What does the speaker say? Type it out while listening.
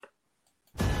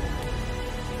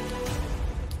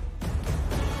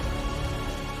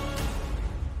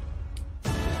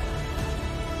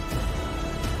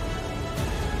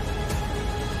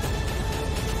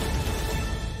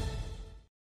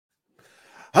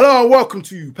Hello and welcome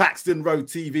to Paxton Road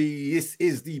TV. This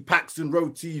is the Paxton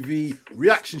Road TV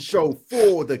reaction show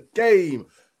for the game.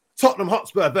 Tottenham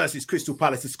Hotspur versus Crystal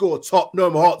Palace. The score,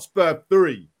 Tottenham Hotspur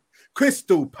 3,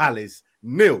 Crystal Palace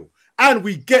 0. And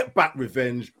we get back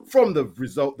revenge from the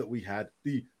result that we had,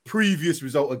 the previous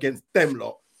result against them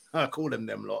lot. I call them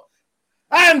lot.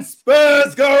 And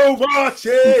Spurs go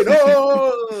marching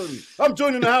on. I'm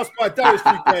joined in the house by Darius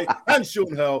 3K and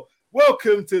Sean Hurl.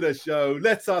 Welcome to the show.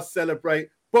 Let us celebrate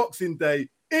Boxing Day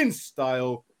in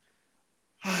style.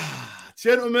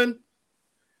 Gentlemen,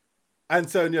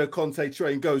 Antonio Conte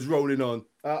train goes rolling on.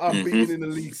 Unbeaten in the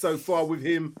league so far with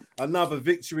him. Another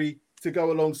victory to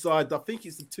go alongside. I think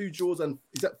it's the 2 draws and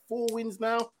is that 4 wins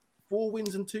now? 4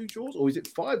 wins and 2 draws? Or is it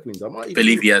 5 wins? I might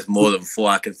believe he has more than 4.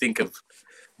 I can think of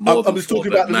more I'm just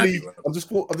talking about the league. I'm just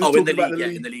talking about the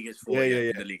league. In the league it's 4. Yeah.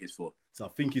 In the league it's 4. So I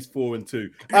think it's 4 and 2.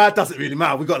 It doesn't really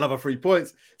matter. We've got another 3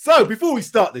 points. So before we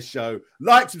start this show,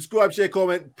 like, subscribe, share,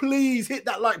 comment. Please hit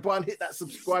that like button, hit that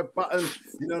subscribe button.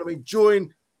 You know what I mean?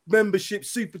 Join membership,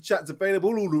 super chats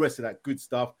available, all the rest of that good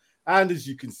stuff. And as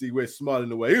you can see, we're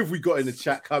smiling away. Who have we got in the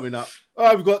chat coming up?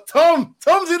 Oh, we've got Tom.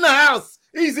 Tom's in the house.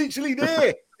 He's literally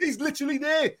there. He's literally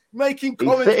there making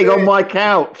comments. He's sitting on my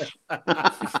couch.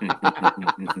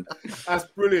 That's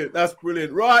brilliant. That's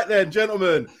brilliant. Right then,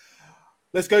 gentlemen,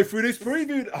 let's go through this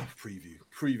preview.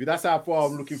 Preview. That's how far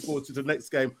I'm looking forward to the next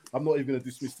game. I'm not even going to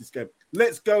dismiss this game.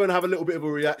 Let's go and have a little bit of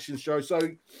a reaction show. So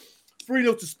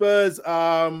 3-0 to Spurs.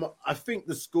 I think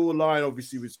the scoreline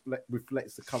obviously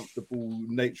reflects the comfortable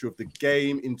nature of the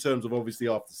game in terms of obviously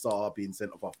after Salah being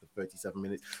sent off after 37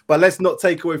 minutes. But let's not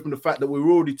take away from the fact that we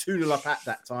were already 2-0 up at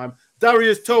that time.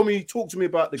 Darius, talk to me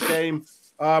about the game.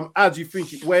 How do you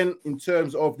think it went in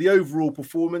terms of the overall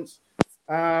performance?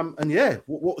 And yeah,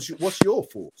 what's your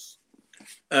thoughts?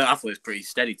 I thought it was pretty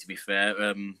steady, to be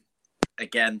fair.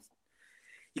 Again,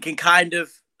 you can kind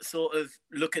of sort of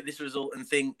look at this result and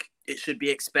think it should be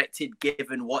expected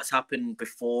given what's happened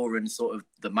before and sort of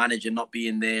the manager not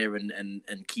being there and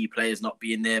key players not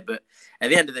being there. But at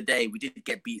the end of the day, we did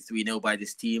get beat 3-0 by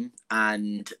this team.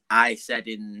 And I said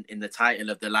in the title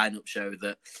of the lineup show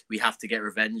that we have to get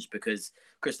revenge because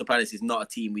Crystal Palace is not a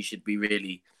team we should be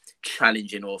really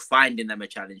challenging or finding them a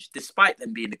challenge, despite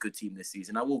them being a good team this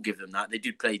season. I will give them that. They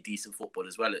did play decent football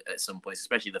as well at some points,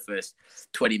 especially the first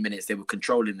 20 minutes. They were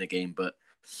controlling the game, but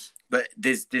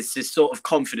there's this sort of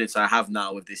confidence I have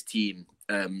now with this team,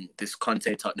 this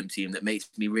Conte Tottenham team, that makes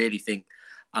me really think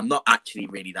I'm not actually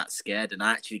really that scared, and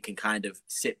I actually can kind of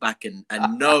sit back and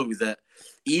know that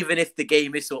even if the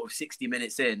game is sort of 60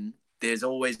 minutes in, there's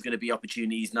always going to be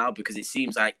opportunities now because it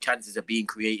seems like chances are being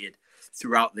created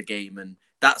throughout the game, and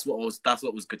that's what was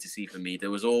good to see for me.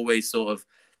 There was always sort of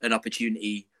an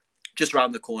opportunity just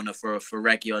around the corner for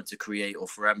Reguilon to create, or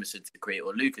for Emerson to create,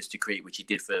 or Lucas to create, which he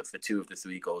did for 2 of the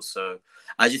 3 goals. So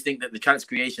I just think that the chance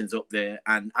creation's up there.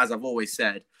 And as I've always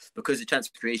said, because the chance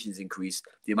creation's increased,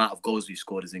 the amount of goals we've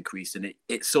scored has increased. And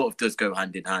it sort of does go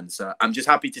hand in hand. So I'm just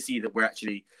happy to see that we're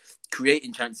actually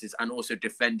creating chances and also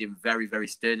defending very, very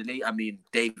sturdily. I mean,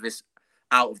 Davis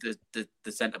out of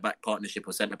the centre-back partnership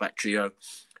or centre-back trio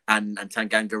and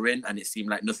Tanganga in, and it seemed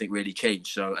like nothing really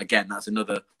changed. So again, that's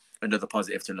another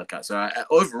positive to look at. So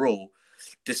overall,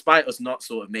 despite us not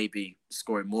sort of maybe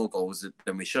scoring more goals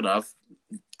than we should have,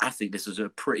 I think this was a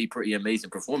pretty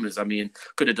amazing performance. I mean,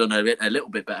 could have done a little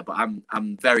bit better, but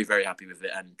I'm very, very happy with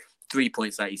it. And 3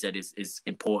 points, like you said, is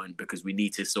important because we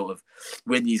need to sort of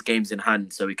win these games in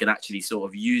hand so we can actually sort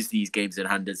of use these games in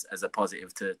hand as a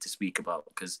positive to speak about,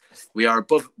 because we're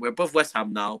above West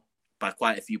Ham now by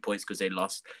quite a few points because they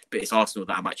lost. But it's Arsenal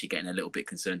that I'm actually getting a little bit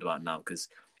concerned about now because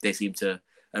they seem to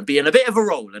be in a bit of a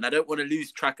roll, and I don't want to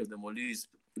lose track of them or lose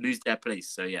their place.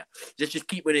 So yeah, just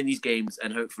keep winning these games,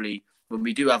 and hopefully when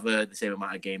we do have the same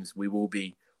amount of games, we will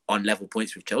be on level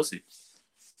points with Chelsea.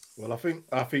 Well, I think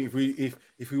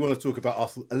if we want to talk about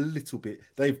Arsenal a little bit,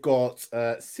 they've got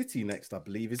City next, I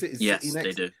believe. Is it? Yes, City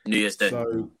next? They do. New Year's Day.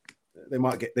 So they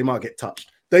might get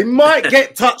touched. They might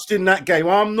get touched in that game.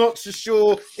 I'm not so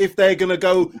sure if they're going to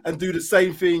go and do the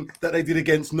same thing that they did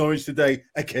against Norwich today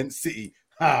against City.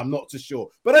 I'm not too sure.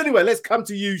 But anyway, let's come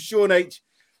to you, Sean H.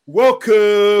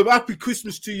 Welcome. Happy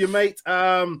Christmas to you, mate.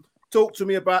 Talk to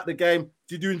me about the game.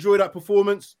 Did you enjoy that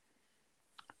performance?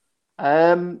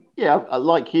 Yeah,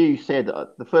 like you said,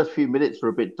 the first few minutes were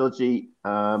a bit dodgy,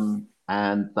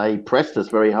 and they pressed us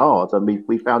very hard. I mean,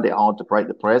 we found it hard to break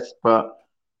the press, but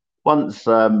once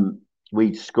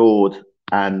we scored,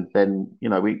 and then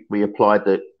we applied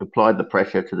the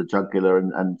pressure to the jugular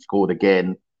and scored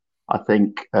again. I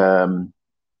think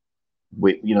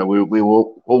we were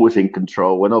always in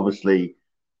control, and obviously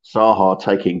Saha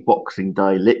taking Boxing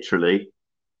Day literally.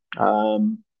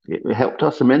 it helped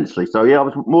us immensely. So yeah, I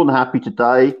was more than happy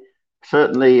today.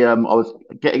 Certainly, I was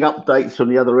getting updates from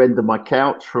the other end of my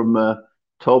couch from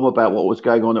Tom about what was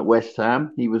going on at West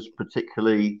Ham. He was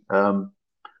particularly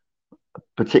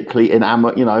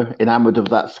enamored of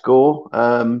that score.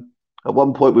 At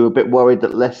one point, we were a bit worried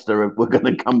that Leicester were going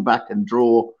to come back and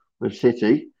draw with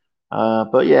City.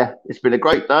 But yeah, it's been a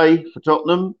great day for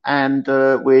Tottenham, and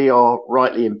we are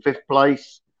rightly in fifth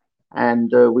place,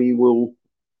 and we will,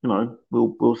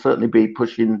 we'll certainly be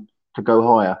pushing to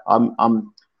go higher.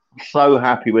 I'm so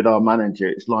happy with our manager.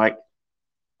 It's like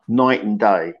night and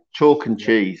day, chalk and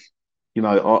cheese.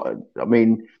 I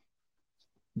mean,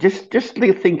 just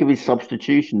think of his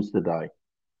substitutions today.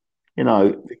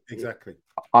 Exactly.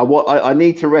 I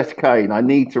need to rest Kane. I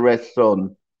need to rest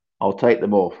Son. I'll take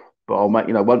them off, but I'll make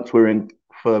once we're in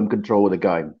firm control of the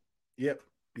game. Yep.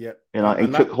 He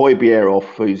took Højbjerg off,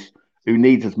 who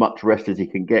needs as much rest as he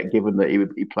can get, given that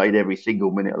he played every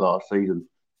single minute last season.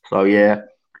 So yeah,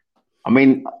 I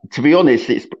mean, to be honest,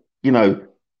 it's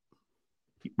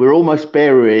we're almost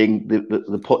burying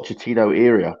the Pochettino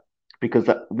era, because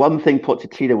that one thing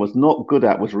Pochettino was not good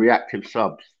at was reactive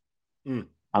subs. And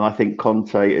I think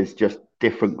Conte is just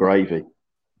different gravy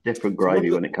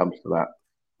when it comes to that.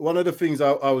 One of the things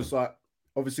I was like,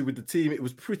 obviously with the team, it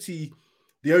was pretty,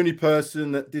 the only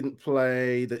person that didn't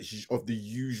play that of the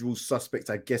usual suspects,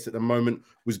 I guess at the moment,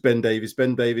 was Ben Davies.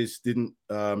 Ben Davies didn't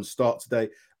start today.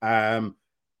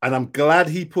 And I'm glad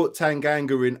he put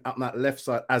Tanganga in up that left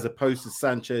side as opposed to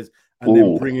Sanchez and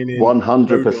then bringing in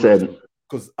 100%.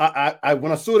 Because I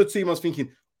when I saw the team, I was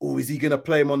thinking, oh, is he going to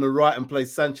play him on the right and play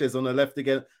Sanchez on the left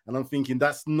again? And I'm thinking,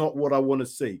 that's not what I want to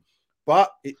see.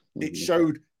 But it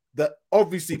showed that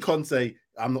obviously Conte,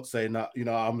 I'm not saying that,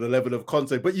 I'm the level of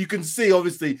Conte, but you can see,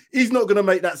 obviously, he's not going to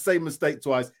make that same mistake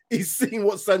twice. He's seeing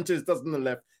what Sanchez does on the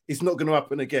left. It's not going to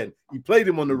happen again. He played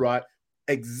him on the right,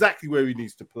 exactly where he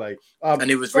needs to play. And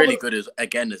he was really good as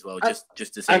well,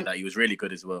 just to say that he was really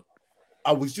good as well.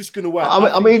 I was just going to add.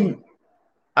 I mean,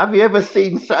 have you ever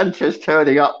seen Sanchez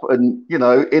turning up and in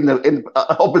the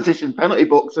opposition penalty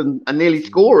box and nearly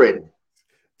scoring,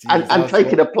 and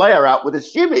taking a player out with a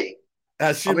shimmy?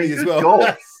 Shimmy as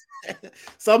well.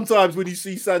 Sometimes when you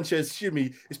see Sanchez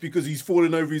shimmy, it's because he's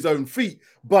falling over his own feet.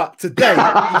 But today,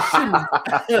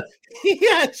 he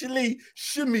actually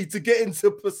shimmied to get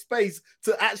into space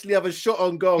to actually have a shot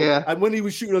on goal. Yeah. And when he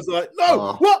was shooting, I was like,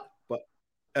 no, what? But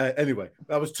anyway,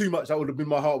 that was too much. That would have been,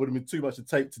 my heart would have been too much to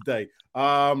take today.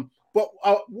 But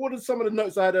what are some of the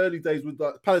notes I had early days with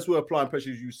Palace were applying pressure,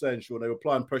 as you were saying, Sean. They were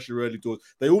applying pressure early doors.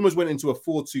 They almost went into a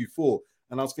 4-2-4.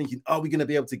 And I was thinking, are we going to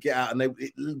be able to get out? And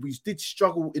we did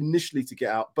struggle initially to get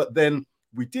out, but then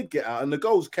we did get out. And the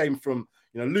goals came from,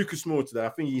 Lucas Moura today. I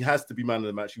think he has to be man of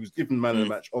the match. He was given man of the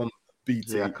match on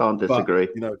BT. Yeah, I can't disagree.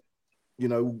 But,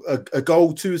 a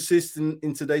goal, 2 assists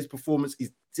in today's performance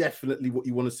is definitely what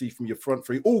you want to see from your front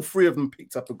three. All 3 of them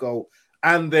picked up a goal.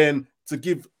 And then to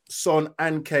give Son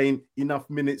and Kane enough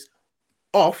minutes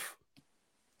off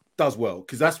does well,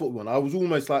 because that's what we want. I was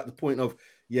almost like the point of,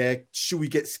 should we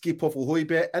get Skip off or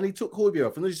Højbjerg? And he took Højbjerg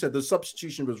off. And as you said, the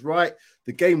substitution was right.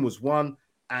 The game was won.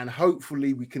 And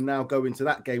hopefully we can now go into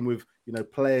that game with,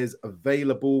 players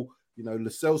available. Lo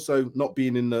Celso not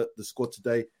being in the squad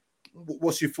today.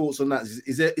 What's your thoughts on that?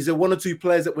 Is there 1 or 2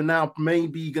 players that we're now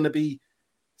maybe going to be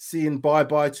seeing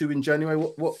bye-bye to in January?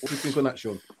 What do you think on that,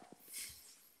 Sean?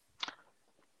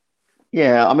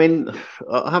 Yeah, I mean,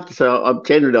 I have to say, I've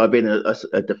been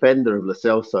a defender of Lo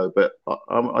Celso, but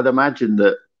I'd imagine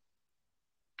that,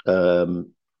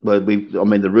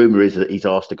 the rumor is that he's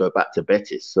asked to go back to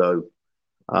Betis. So,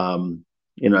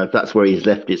 if that's where he's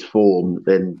left his form,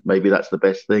 then maybe that's the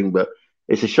best thing. But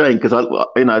it's a shame because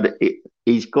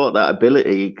he's got that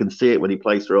ability. You can see it when he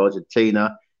plays for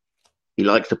Argentina. He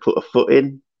likes to put a foot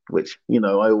in, which I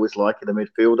always like in a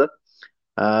midfielder.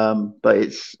 But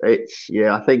it's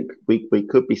I think we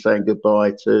could be saying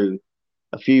goodbye to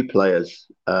a few players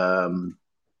in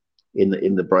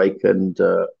the break, and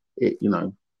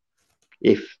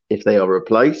if they are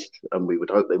replaced, and we would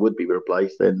hope they would be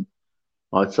replaced, then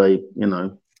I'd say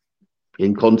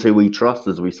in Conte we trust,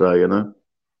 as we say.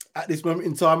 At this moment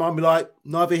in time, I'm like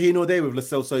neither here nor there with Lo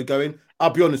Celso going. I'll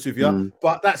be honest with you,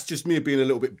 but that's just me being a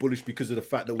little bit bullish because of the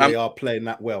fact that we are playing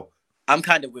that well. I'm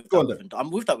kind of with that.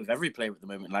 I'm with that with every player at the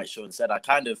moment. Like Sean said, I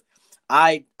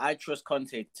trust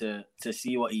Conte to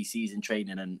see what he sees in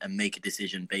training and make a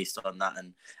decision based on that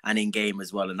and in game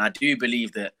as well. And I do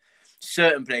believe that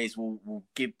certain players will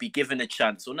be given a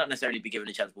chance, or not necessarily be given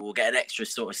a chance, but will get an extra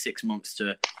sort of 6 months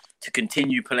to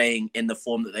continue playing in the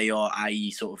form that they are,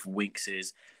 i.e. sort of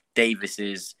Winks's,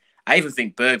 Davis's. I even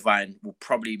think Bergwijn will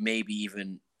probably maybe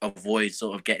even avoid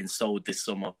sort of getting sold this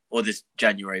summer or this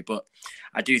January. But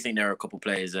I do think there are a couple of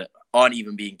players that aren't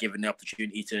even being given the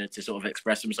opportunity to sort of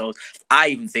express themselves. I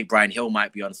even think Brian Hill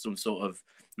might be on some sort of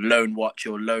loan watch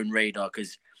or loan radar,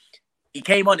 because he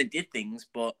came on and did things,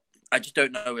 but I just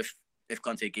don't know if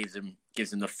Conte gives him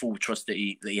the full trust that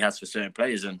he has for certain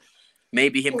players, and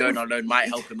maybe him going on loan might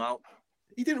help him out.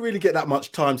 He didn't really get that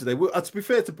much time today. Well, to be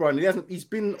fair to Brian, he's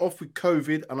been off with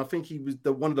COVID, and I think he was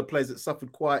one of the players that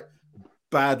suffered quite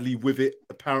badly with it,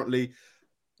 apparently.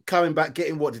 Coming back,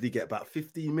 getting, what did he get? About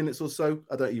 15 minutes or so?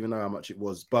 I don't even know how much it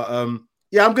was. But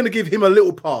yeah, I'm going to give him a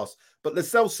little pass. But Lo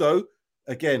Celso,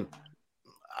 again,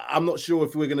 I'm not sure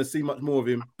if we're going to see much more of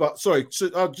him. But sorry, so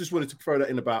I just wanted to throw that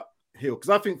in about Hill, because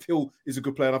I think Hill is a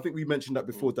good player. And I think we mentioned that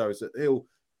before, Darius, that Hill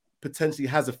potentially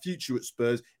has a future at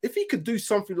Spurs. If he could do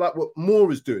something like what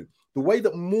Moore is doing, the way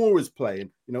that Moore is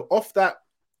playing, off that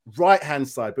right-hand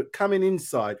side, but coming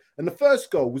inside. And the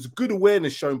first goal was good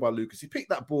awareness shown by Lucas. He picked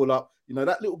that ball up,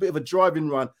 that little bit of a driving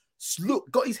run,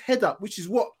 got his head up, which is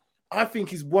what I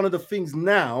think is one of the things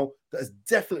now that has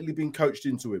definitely been coached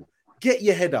into him. Get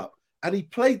your head up. And he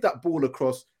played that ball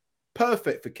across,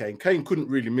 perfect for Kane. Kane couldn't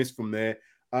really miss from there.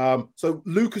 So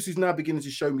Lucas is now beginning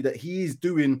to show me that he is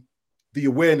doing the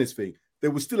awareness thing.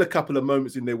 There was still a couple of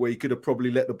moments in there where he could have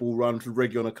probably let the ball run to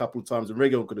Reguilon a couple of times, and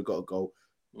Reguilon could have got a goal.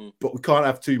 But we can't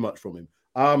have too much from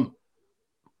him.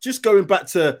 Just going back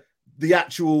to the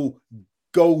actual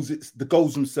goals, the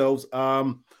goals themselves.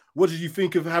 What did you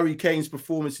think of Harry Kane's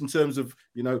performance in terms of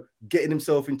getting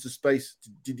himself into space?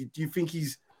 Do you think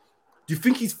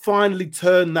he's finally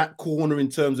turned that corner in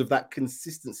terms of that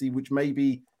consistency, which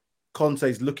maybe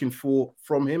Conte's looking for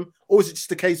from him, or is it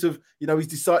just a case of he's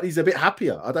decided he's a bit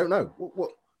happier? I don't know.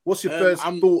 What's your first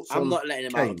thoughts? I'm not letting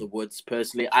him out of the woods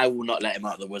personally. I will not let him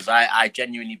out of the woods. I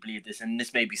genuinely believe this, and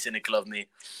this may be cynical of me,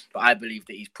 but I believe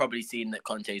that he's probably seen that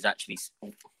Conte's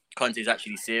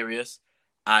actually serious,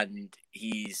 and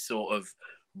he's sort of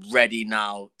ready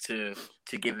now to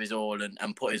give his all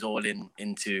and put his all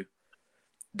into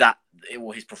that,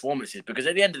 or his performances. Because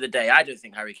at the end of the day, I don't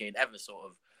think Harry Kane ever sort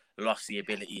of lost the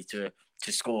ability to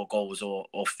score goals or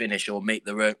finish or make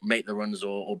the runs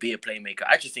or be a playmaker.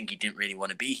 I just think he didn't really want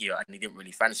to be here, and he didn't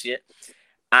really fancy it.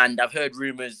 And I've heard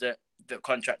rumours that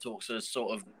contract talks are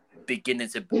sort of beginning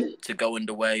to go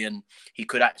underway, and he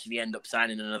could actually end up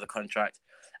signing another contract.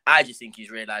 I just think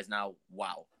he's realised now,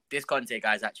 wow, this Conte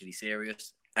guy's actually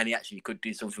serious, and he actually could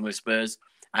do something with Spurs,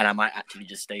 and I might actually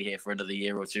just stay here for another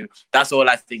year or two. That's all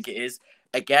I think it is.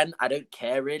 Again, I don't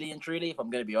care really and truly, if I'm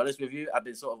going to be honest with you. I've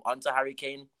been sort of onto Harry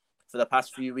Kane for the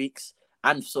past few weeks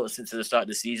and sort of since the start of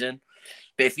the season.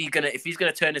 But if he's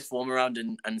gonna turn his form around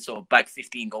and sort of bag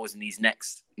 15 goals in this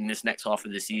next half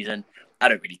of the season, I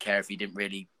don't really care if he didn't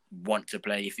really want to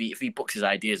play. If he books his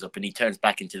ideas up and he turns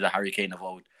back into the Harry Kane of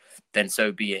old, then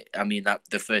so be it. I mean, that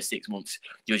the first 6 months,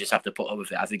 you'll just have to put up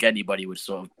with it. I think anybody would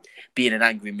sort of be in an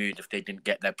angry mood if they didn't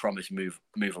get their promised move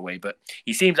away. But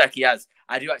he seems like he has.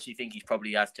 I do actually think he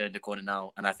probably has turned the corner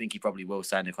now, and I think he probably will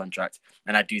sign a contract.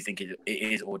 And I do think it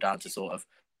is all down to sort of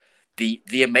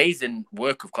the amazing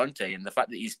work of Conte and the fact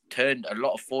that he's turned a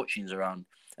lot of fortunes around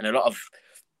and a lot of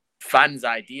fans'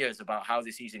 ideas about how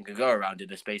the season could go around in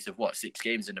the space of 6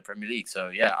 games in the Premier League. So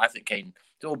yeah, I think Kane.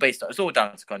 It's all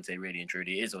down to Conte, really and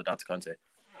truly. It is all down to Conte.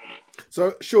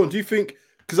 So, Sean, do you think?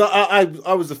 Because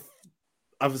I was a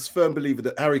firm believer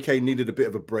that Harry Kane needed a bit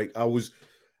of a break. I was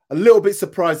a little bit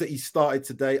surprised that he started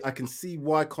today. I can see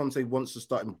why Conte wants to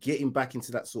start him getting back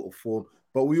into that sort of form.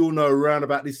 But we all know around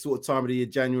about this sort of time of the year,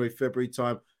 January, February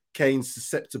time, Kane's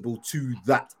susceptible to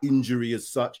that injury as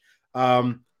such.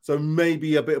 So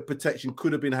maybe a bit of protection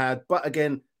could have been had. But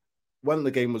again, when the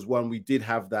game was won, we did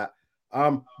have that.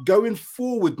 Going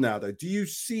forward now, though, do you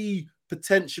see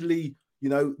potentially,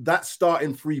 that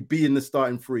starting three being the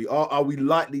starting three? Are we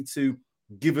likely to,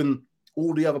 given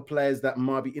all the other players that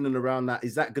might be in and around that,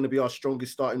 is that going to be our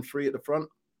strongest starting three at the front?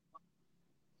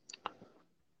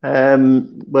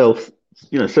 Well,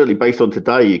 certainly based on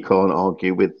today, you can't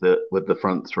argue with the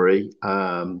front three.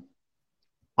 I'm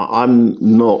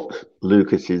not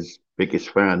Lucas's biggest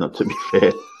fan, to be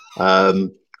fair.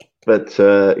 But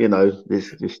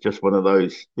this is just one of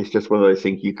those. It's just one of those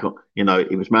things you can't.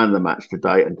 He was man of the match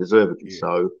today and deservedly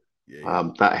so.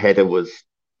 That header was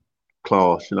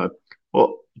class.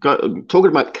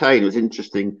 Talking about Kane was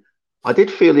interesting. I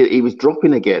did feel that he was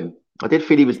dropping again. I did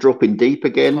feel he was dropping deep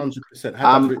again.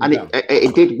 100%. And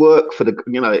it did work for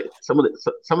some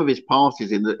of his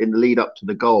passes in the lead up to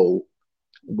the goal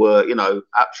were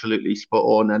absolutely spot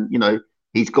on, and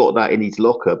he's got that in his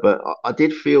locker. But I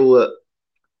did feel that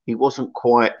he wasn't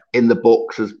quite in the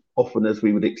box as often as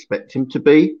we would expect him to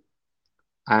be.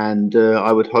 And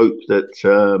I would hope that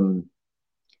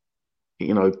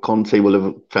Conte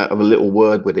will have a little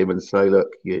word with him and say, look,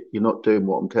 you're not doing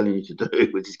what I'm telling you to do,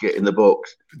 which is get in the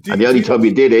box. And the only time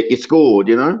you did it, you scored.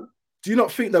 Do you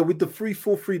not think though with the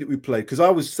 3-4-3 that we played? Because I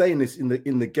was saying this in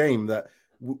the game that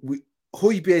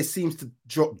Højbjerg seems to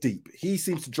drop deep. He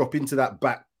seems to drop into that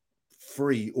back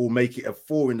three or make it a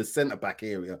 4 in the centre back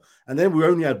area, and then we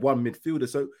only had one midfielder.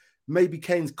 So maybe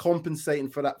Kane's compensating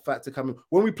for that factor coming.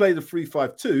 When we play the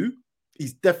 3-5-2,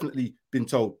 he's definitely been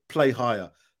told play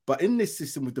higher. But in this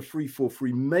system with the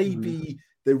 3-4-3, maybe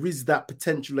there is that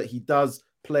potential that he does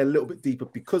play a little bit deeper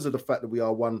because of the fact that we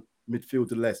are one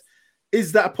midfielder less.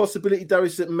 Is that a possibility,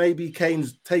 Darius, that maybe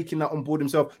Kane's taking that on board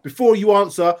himself? Before you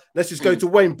answer, let's just go to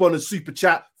Wayne Bonner's super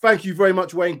chat. Thank you very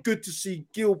much, Wayne. Good to see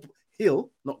Hill,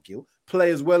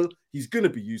 play as well. He's going to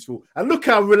be useful. And look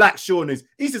how relaxed Sean is.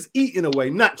 He's just eating away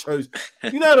nachos.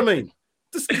 You know what I mean?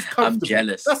 Just comfortable. I'm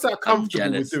jealous. That's how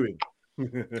comfortable we're doing.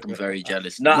 I'm very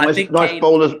jealous. No, nice, I think nice Kane...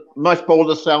 bowl of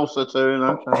salsa too.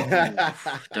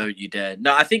 Don't you dare.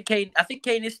 No, I think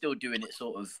Kane is still doing it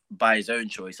sort of by his own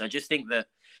choice. I just think that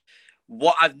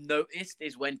what I've noticed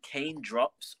is when Kane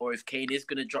drops, or if Kane is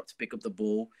going to drop to pick up the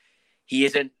ball, he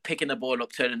isn't picking the ball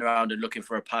up, turning around and looking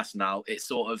for a pass now. It's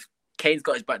sort of Kane's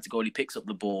got his back to goal. He picks up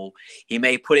the ball. He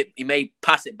may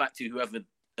pass it back to whoever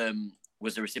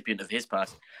was the recipient of his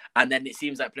pass, and then it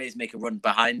seems like players make a run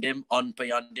behind him,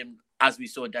 beyond him, as we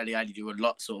saw Dele Alli do a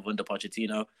lot sort of under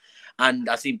Pochettino. And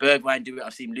I've seen Bergwijn do it.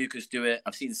 I've seen Lucas do it.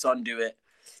 I've seen Son do it.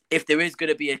 If there is going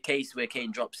to be a case where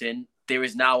Kane drops in, there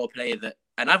is now a player that,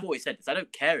 and I've always said this, I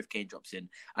don't care if Kane drops in.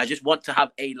 I just want to have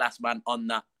a last man on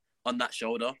that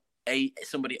shoulder,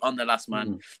 somebody on the last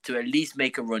man to at least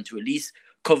make a run, to at least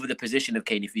cover the position of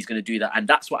Kane if he's going to do that. And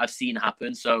that's what I've seen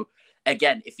happen. So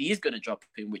again, if he is going to drop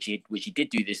in, which he did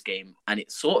do this game, and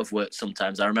it sort of works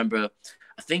sometimes. I remember,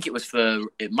 I think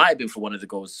it might have been for one of the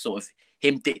goals, sort of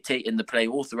him dictating the play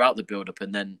all throughout the build-up,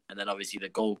 and then obviously the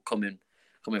goal coming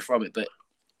from it. But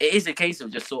it is a case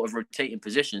of just sort of rotating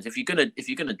positions. If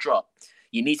you're gonna drop,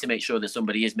 you need to make sure that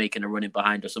somebody is making a run in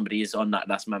behind, or somebody is on that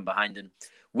last man behind. And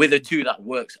with a 2, that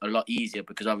works a lot easier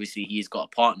because obviously he's got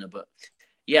a partner. But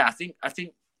yeah, I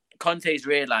think Conte's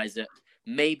realised that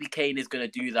maybe Kane is going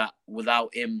to do that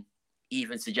without him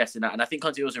even suggesting that. And I think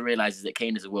Conte also realises that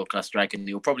Kane is a world-class striker, and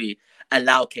he'll probably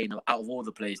allow Kane, out of all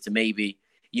the players, to maybe,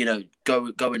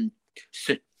 go and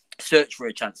search for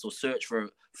a chance or search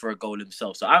for a goal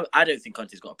himself. So I don't think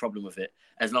Conte's got a problem with it.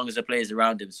 As long as the players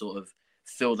around him sort of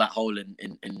fill that hole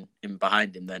in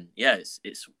behind him, then yeah,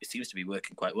 it seems to be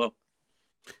working quite well.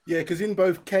 Yeah, because in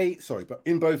both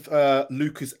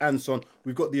Lucas and Son,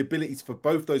 we've got the abilities for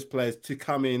both those players to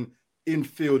come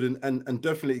infield and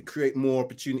definitely create more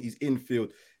opportunities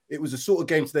infield. It was a sort of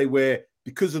game today where,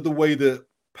 because of the way the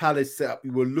Palace set up,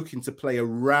 we were looking to play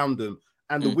around them,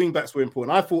 and the wing backs were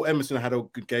important. I thought Emerson had a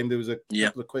good game. There was a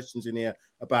couple of questions in here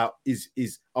about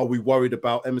are we worried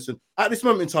about Emerson? At this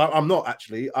moment in time, I'm not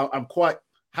actually. I'm quite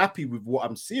happy with what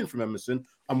I'm seeing from Emerson.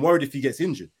 I'm worried if he gets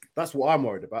injured. That's what I'm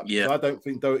worried about. Yeah. I don't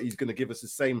think he's going to give us the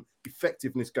same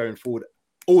effectiveness going forward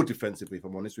or defensively, if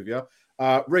I'm honest with you.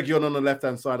 Region on the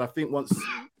left-hand side, I think once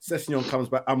Sessegnon comes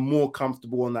back, I'm more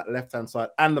comfortable on that left-hand side.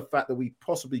 And the fact that we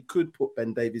possibly could put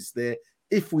Ben Davies there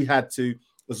if we had to,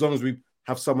 as long as we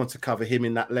have someone to cover him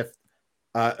in that left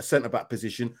centre-back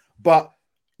position. But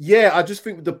yeah, I just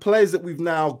think the players that we've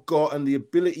now got and the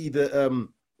ability that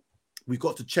we've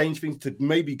got to change things to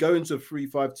maybe go into a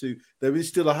 3-5-2. There is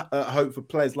still a hope for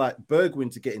players like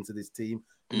Bergwijn to get into this team.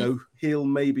 Hill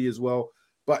maybe as well.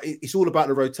 But it's all about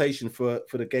the rotation for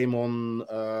the game on,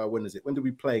 when is it? When do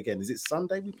we play again? Is it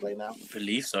Sunday we play now? I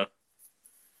believe so.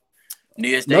 New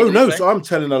Year's Day? No, so I'm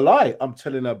telling a lie. I'm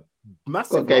telling a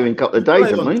massive game in a couple of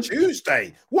days, haven't we?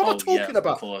 Tuesday. What am I talking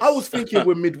about? I was thinking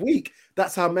we're midweek.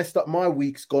 That's how messed up my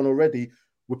week's gone already.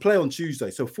 We play on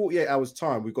Tuesday, so 48 hours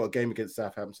time, we've got a game against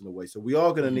Southampton away. So we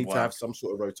are going to need to have some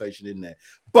sort of rotation in there.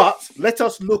 But let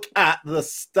us look at the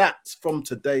stats from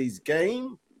today's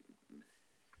game.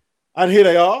 And here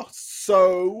they are.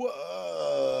 So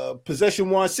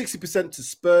possession-wise, 60% to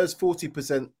Spurs,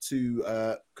 40%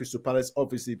 to Crystal Palace,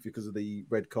 obviously because of the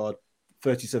red card,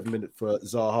 37 minutes for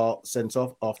Zaha sent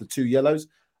off after 2 yellows.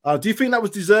 Do you think that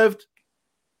was deserved?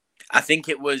 I think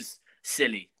it was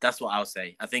silly. That's what I'll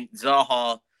say. I think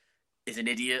Zaha is an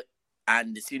idiot,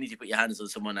 and as soon as you put your hands on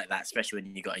someone like that, especially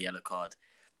when you got a yellow card,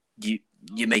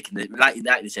 you're making like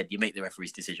they said, you make the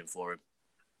referee's decision for him.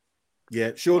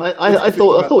 Yeah, sure. I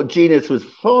thought Genius was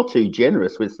far too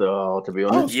generous with Zaha, to be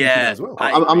honest. Yeah, as well.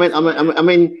 I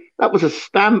mean, that was a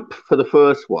stamp for the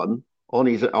first one on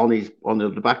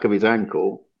the back of his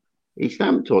ankle. He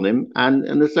stamped on him,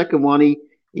 and the second one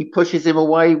he pushes him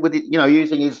away with it,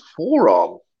 using his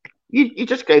forearm. You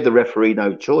just gave the referee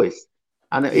no choice,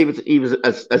 and he was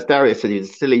as Darius said, he's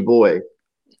a silly boy.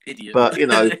 Idiot. But The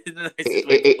nicest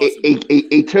way possible.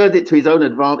 he turned it to his own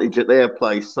advantage at their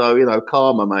place. So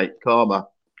karma, mate, karma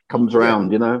comes Yeah.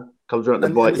 around. Comes around to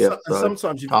And, bite and, you. and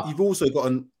sometimes you've also got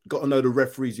to know the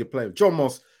referees you're playing with. John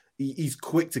Moss, he's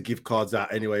quick to give cards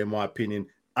out anyway, in my opinion.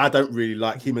 I don't really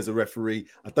like him as a referee.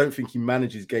 I don't think he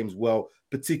manages games well,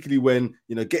 particularly when,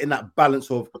 getting that balance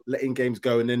of letting games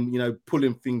go and then,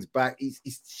 pulling things back.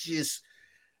 He's just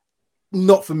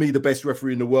not, for me, the best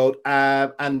referee in the world.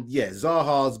 And yeah,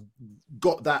 Zaha's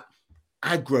got that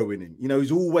aggro in him.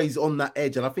 He's always on that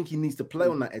edge, and I think he needs to play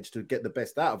on that edge to get the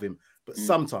best out of him. But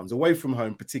sometimes away from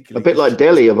home, particularly, a bit like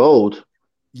Delhi of old.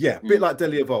 Yeah, a bit like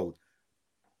Delhi of old.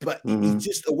 But he's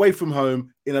just away from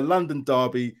home in a London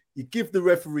derby. You give the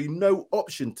referee no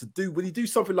option to do when you do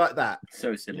something like that.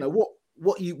 So silly.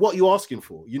 What are you asking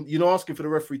for? You're not asking for the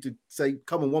referee to say,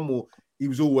 "Come on, one more." He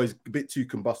was always a bit too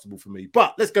combustible for me.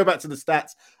 But let's go back to the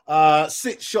stats.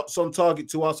 6 shots on target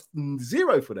to us,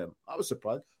 0 for them. I was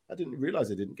surprised. I didn't realize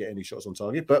they didn't get any shots on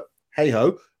target, but hey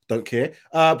ho, don't care.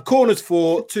 Corners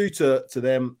 4, 2 to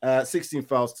them, 16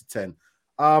 fouls to 10.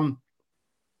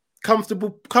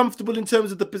 Comfortable in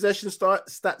terms of the possession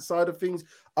stat side of things.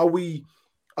 Are we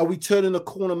turning a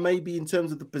corner maybe in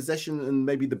terms of the possession and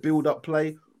maybe the build-up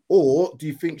play? Or do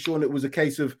you think, Sean, it was a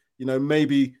case of,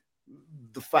 maybe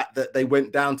the fact that they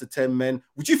went down to 10 men?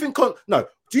 Do you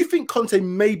think Conte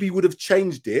maybe would have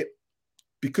changed it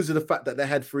because of the fact that they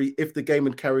had 3 if the game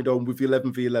had carried on with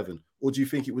 11v11? Or do you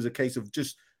think it was a case of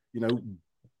just, particularly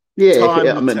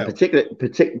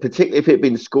if it had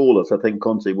been scoreless, I think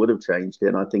Conte would have changed it,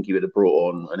 and I think he would have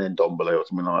brought on an Ndombele or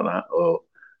something like that, or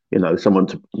someone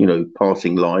to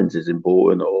passing lines is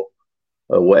important, or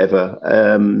whatever.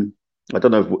 I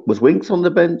don't know. Was Winks on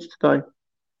the bench today?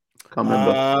 Can't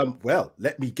remember. Well,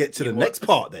 let me get to the next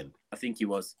part then. I think he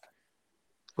was.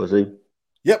 Was he?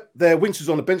 Yep, Winch was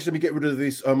on the bench. Let me get rid of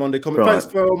this Monday comment. Right.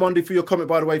 Thanks, Monday, for your comment,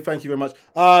 by the way. Thank you very much.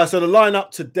 So the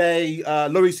lineup today,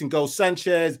 Lloris in goal,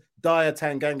 Sanchez, Dyer,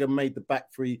 Tanganga made the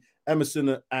back 3,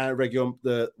 Emerson and Region,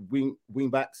 the wing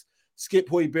backs, Skip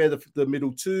Højbjerg, the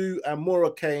middle 2, and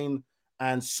Mora, Kane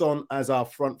and Son as our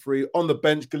front 3. On the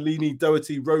bench, Galini,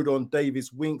 Doherty, Rodon,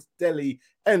 Davis, Winks, Dele,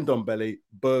 Ndombele,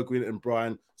 Bergwijn and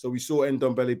Bryan. So we saw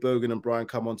Ndombele, Bergwijn and Bryan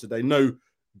come on today. No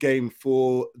game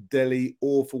for Dele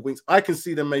or for Winks. I can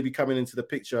see them maybe coming into the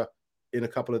picture in a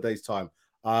couple of days' time.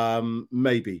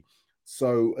 Maybe.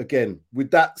 So again,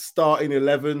 with that starting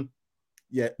 11,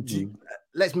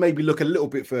 let's maybe look a little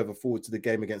bit further forward to the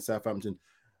game against Southampton.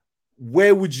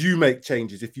 Where would you make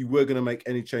changes if you were going to make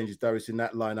any changes, Darius, in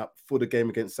that lineup for the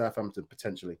game against Southampton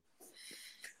potentially?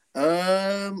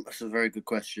 That's a very good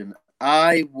question.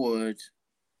 I would.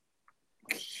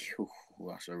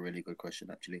 That's a really good question,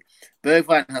 actually.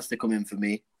 Bergwijn has to come in for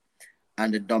me,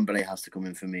 and Ndombele has to come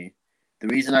in for me. The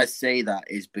reason I say that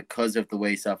is because of the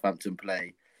way Southampton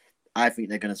play. I think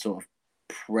they're going to sort of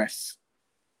press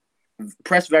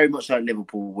very much like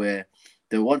Liverpool, where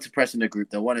they want to press in the group,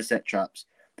 they want to set traps,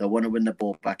 they want to win the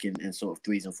ball back in sort of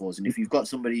 3s and 4s. And if you've got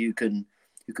somebody who can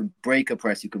break a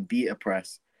press, who can beat a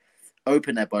press,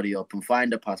 open their body up and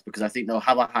find a pass, because I think they'll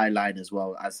have a high line as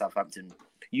well, as Southampton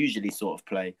usually sort of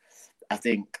play. I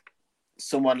think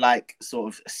someone like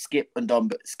sort of Skip and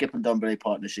Ndombele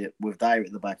partnership with Dyer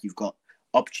at the back, you've got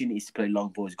opportunities to play long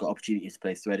balls, you've got opportunities to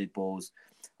play threaded balls.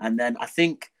 And then I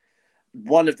think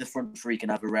one of the front 3 can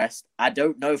have a rest. I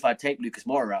don't know if I'd take Lucas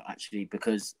Moura out, actually,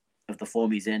 because of the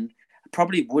form he's in. I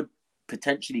probably would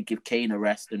potentially give Kane a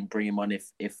rest and bring him on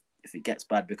if it gets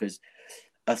bad, because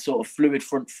a sort of fluid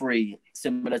front 3,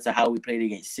 similar to how we played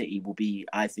against City, will be,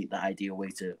 I think, the ideal way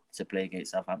to play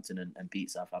against Southampton and beat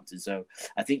Southampton. So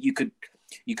I think you could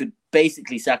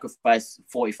basically sacrifice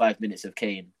 45 minutes of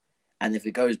Kane, and if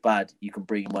it goes bad, you can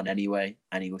bring him on anyway,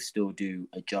 and he will still do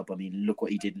a job. I mean, look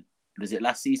what he did. Was it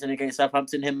last season against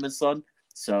Southampton, him and Son?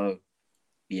 So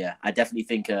yeah, I definitely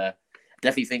think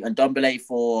Ndombele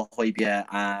for Højbjerg,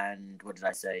 and what did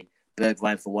I say?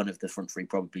 Bergwijn for one of the front 3,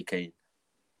 probably Kane.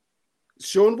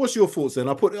 Sean, what's your thoughts then?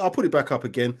 I'll put it back up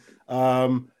again.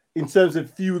 In terms of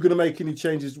if you were going to make any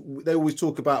changes, they always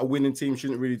talk about a winning team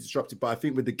shouldn't really disrupt it. But I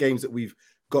think with the games that we've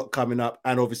got coming up,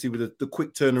 and obviously with the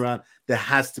quick turnaround, there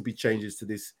has to be changes to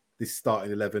this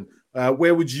starting 11.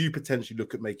 Where would you potentially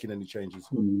look at making any changes?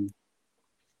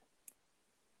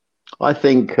 I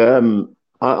think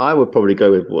I would probably go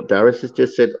with what Darius has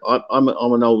just said. I'm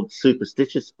an old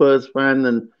superstitious Spurs fan,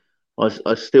 and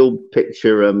I still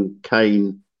picture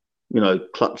Kane,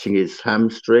 clutching his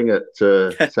hamstring at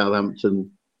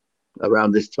Southampton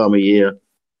around this time of year.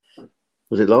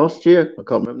 Was it last year? I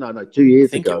can't remember. No, 2 I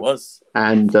years think ago. it was.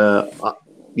 And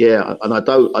and I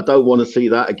don't want to see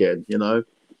that again.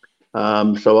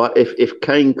 So if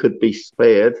Kane could be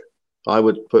spared, I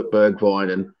would put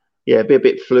Bergwijn and be a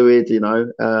bit fluid.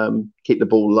 Keep the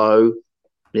ball low.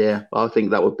 Yeah, I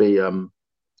think that would be a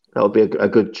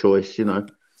good choice.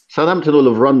 Southampton will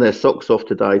have run their socks off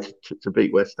today to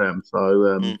beat West Ham,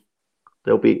 so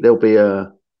they'll be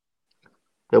a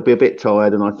bit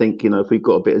tired. And I think if we've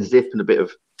got a bit of zip and a bit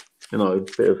of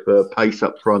pace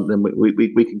up front, then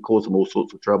we can cause them all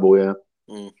sorts of trouble. Yeah,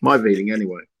 my feeling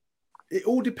anyway. It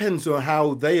all depends on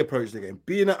how they approach the game.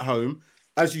 Being at home,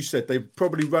 as you said, they've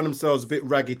probably run themselves a bit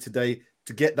ragged today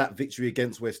to get that victory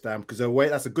against West Ham, because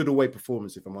that's a good away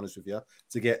performance, if I'm honest with you.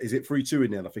 Is it 3-2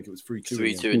 in the end? I think it was 3-2.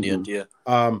 3-2 in the end, yeah.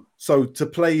 So to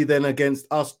play then against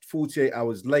us 48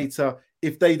 hours later,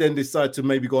 if they then decide to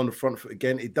maybe go on the front foot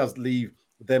again, it does leave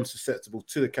them susceptible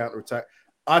to the counter-attack.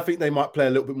 I think they might play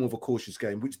a little bit more of a cautious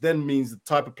game, which then means the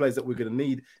type of players that we're going to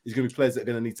need is going to be players that are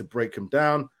going to need to break them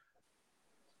down.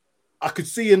 I could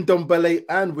see Ndombele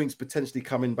and Winks potentially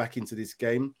coming back into this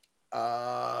game.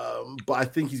 But I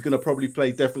think he's going to probably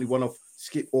play definitely one of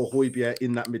Skip or Højbjerg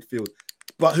in that midfield.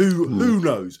 But who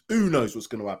knows? Who knows what's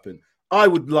going to happen? I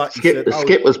would like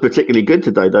Skip was particularly good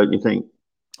today, don't you think?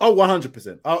 Oh,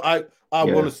 100%. I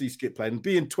want to see Skip play. And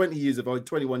being 21 years of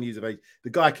age,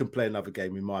 the guy can play another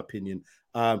game, in my opinion.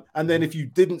 And then if you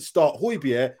didn't start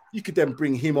Højbjerg, you could then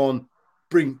bring him on,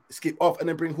 bring Skip off, and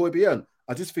then bring Højbjerg on.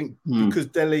 I just think because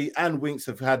Dele and Winks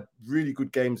have had really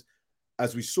good games,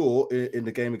 as we saw in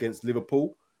the game against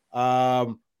Liverpool,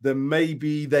 then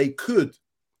maybe they could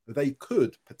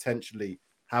potentially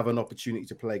have an opportunity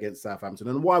to play against Southampton.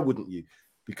 And why wouldn't you?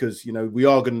 Because, we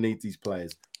are going to need these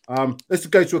players. Let's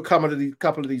go to a couple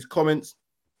of these comments.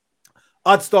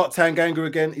 I'd start Tanganga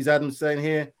again, is Adam saying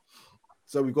here.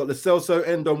 So we've got Lo Celso,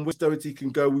 Endon, Doherty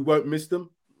can go. We won't miss them.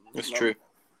 That's true.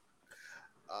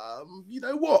 You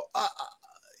know what?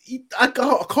 I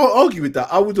can't argue with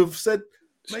that. I would have said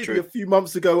maybe a few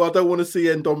months ago, I don't want to see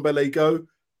Ndombele go.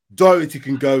 Doherty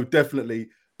can go, definitely.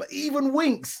 But even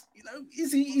Winks,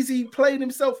 is he playing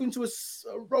himself into a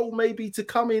role maybe to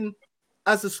come in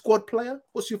as a squad player?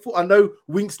 What's your thought? I know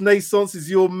Winks Naissance is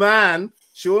your man,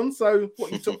 Sean. So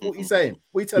what are you saying?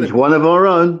 What are you telling me? He's one of our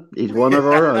own. He's one of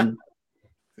our own.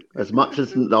 As much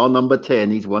as our number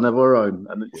 10, he's one of our own.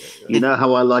 And you know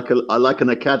how I like an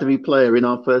academy player in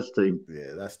our first team.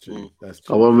 Yeah, that's true. That's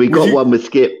true. Well, we got one with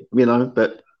Skip,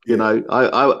 but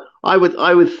I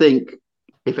would think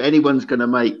if anyone's going to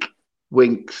make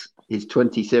Winks his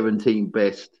 2017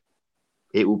 best,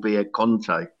 it will be a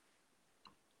Conte.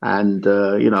 And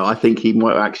I think he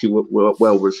might actually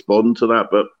well respond to that,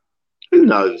 but who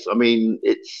knows? I mean,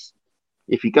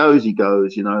 if he goes,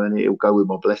 and he'll go with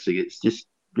my blessing. It's just,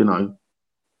 I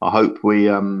hope we,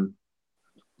 I've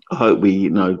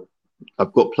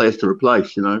got players to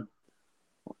replace,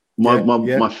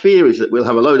 My fear is that we'll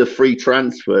have a load of free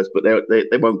transfers, but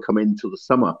they won't come in till the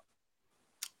summer,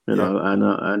 and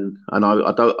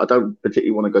I don't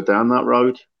particularly want to go down that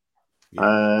road.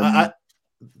 The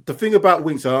thing about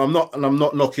Winks, I'm not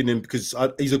knocking him because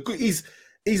he's a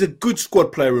good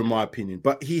squad player in my opinion,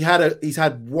 but he's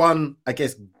had one, I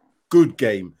guess, good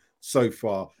game so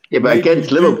far. Yeah, but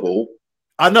against Liverpool.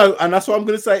 I know, and that's what I'm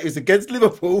going to say. It's against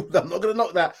Liverpool. I'm not going to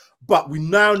knock that. But we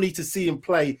now need to see him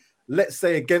play, let's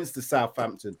say, against the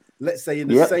Southampton. Let's say in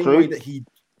the same way that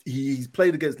he's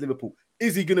played against Liverpool.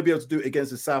 Is he going to be able to do it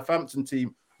against a Southampton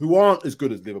team who aren't as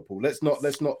good as Liverpool? Let's not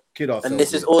kid ourselves. And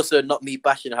this is also not me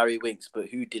bashing Harry Winks, but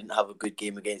who didn't have a good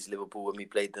game against Liverpool when we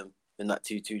played them in that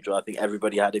 2-2 draw? I think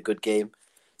everybody had a good game.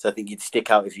 So I think you'd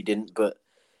stick out if you didn't. But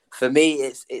for me,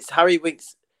 it's Harry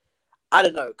Winks. I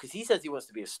don't know, because he says he wants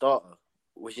to be a starter,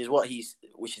 which is what he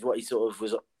sort of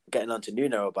was getting on to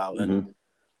Nuno about. Mm-hmm. And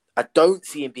I don't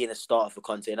see him being a starter for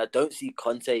Conte, and I don't see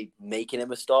Conte making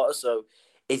him a starter. So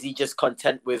is he just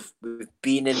content with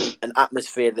being in an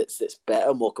atmosphere that's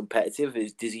better, more competitive?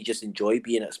 Does he just enjoy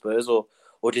being at Spurs, or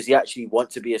does he actually want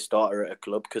to be a starter at a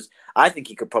club? Because I think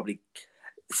he could probably,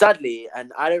 sadly,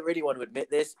 and I don't really want to admit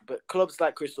this, but clubs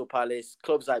like Crystal Palace,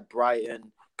 clubs like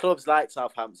Brighton, clubs like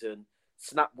Southampton,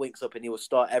 snap Winks up and he will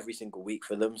start every single week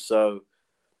for them. So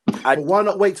but why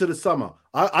not wait till the summer?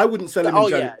 I wouldn't sell him in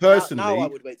January. Personally, now I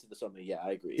would wait till the summer. Yeah,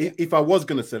 I agree. Yeah. If I was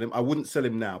going to sell him, I wouldn't sell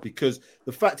him now, because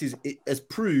the fact is, it has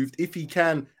proved if he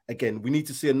can, again, we need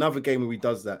to see another game where he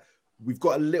does that. We've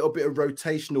got a little bit of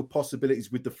rotational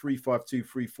possibilities with the 3-5-2,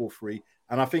 3-4-3.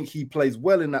 And I think he plays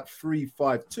well in that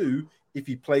 3-5-2 if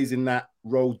he plays in that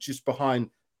role just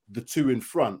behind the two in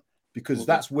front, because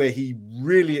that's where he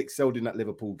really excelled in that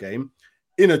Liverpool game.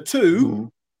 In a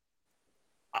 2,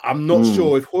 I'm not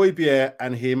sure if Højbjerg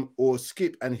and him or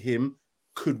Skip and him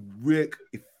could work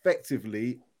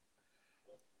effectively,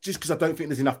 just because I don't think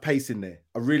there's enough pace in there.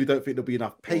 I really don't think there'll be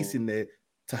enough pace in there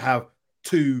to have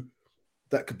two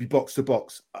that could be box to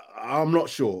box. I'm not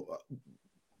sure.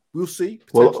 We'll see.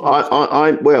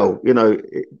 Well, you know,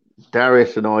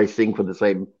 Darius and I think for the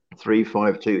same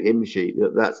 3-5-2 hymn sheet.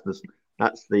 That's the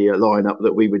lineup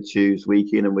that we would choose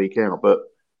week in and week out. But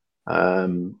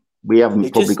we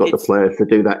haven't probably got the players to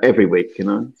do that every week, you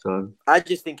know. So I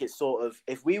just think it's sort of,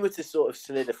 if we were to sort of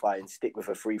solidify and stick with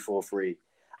a 3-4-3,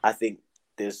 I think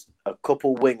there's a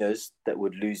couple wingers that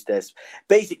would lose their.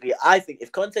 Basically, I think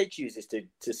if Conte chooses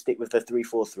to stick with the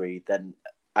 3-4-3, then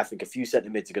I think a few centre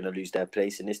mids are going to lose their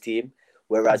place in this team.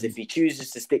 Whereas if he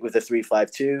chooses to stick with the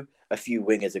 3-5-2, a few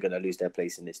wingers are going to lose their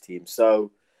place in this team.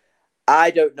 So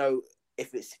I don't know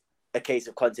if it's a case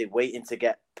of Conte waiting to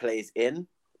get players in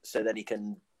so then he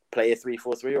can play a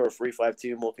 3-4-3 or a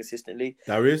 3-5-2 more consistently.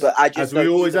 There is. But I just as we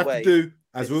always have to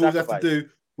do,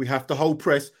 we have to hold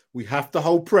press. We have to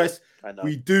hold press.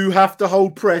 We do have to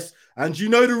hold press. And you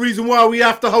know the reason why we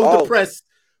have to hold the press?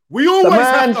 We always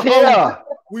have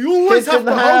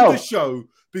to hold the show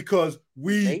because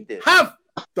we have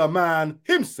the man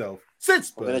himself, Sid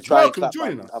Spurs. Welcome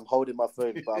joining us. I'm holding my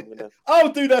phone, but I'm going to... I'll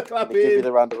do the clapping. Give you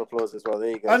the round of applause as well.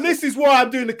 There you go. And this is why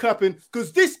I'm doing the clapping,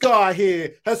 because this guy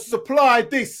here has supplied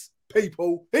this,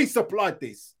 people. He supplied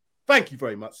this. Thank you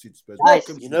very much, Sid Spurs. Nice.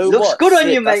 Welcome. You know Looks what? good on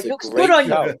Sid, you, mate. Looks good on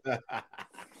you.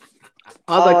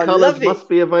 Other colours must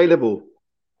be available.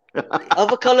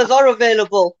 Other colours are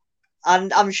available.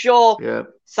 And I'm sure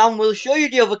Sam will show you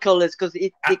the other colours because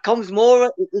it comes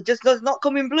more, it just does not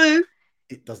come in blue.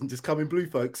 It doesn't just come in blue,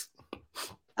 folks.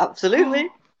 Absolutely.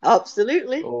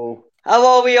 Absolutely. Oh. How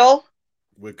are we all?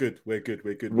 We're good.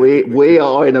 We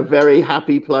are in a very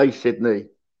happy place, Sydney.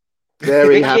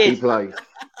 Very happy place.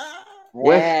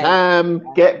 West Ham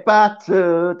get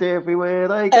battered everywhere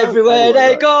they go. Everywhere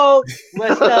they go.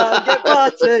 West Ham get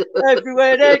battered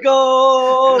everywhere they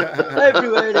go.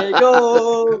 Everywhere they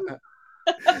go.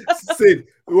 Sid,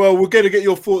 well, we're going to get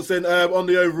your thoughts then on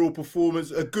the overall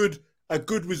performance. A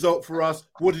good result for us.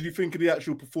 What did you think of the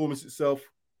actual performance itself?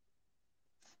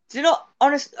 Do you know,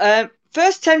 honest,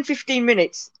 first 10-15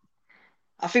 minutes,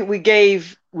 I think we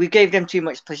gave them too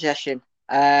much possession.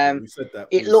 We said that.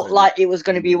 It looked like it was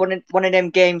going to be one of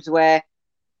them games where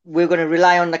we're going to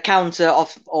rely on the counter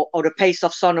or the pace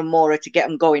of Son and Mora to get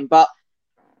them going. But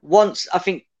once I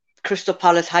think Crystal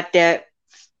Palace had their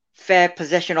fair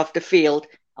possession of the field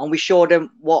and we showed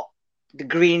them what the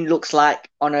green looks like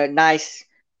on a nice,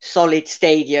 solid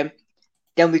stadium,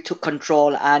 then we took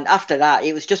control. And after that,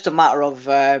 it was just a matter of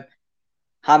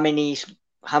how many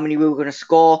we were going to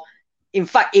score. In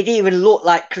fact, it even looked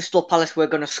like Crystal Palace were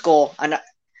going to score. And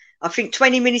I think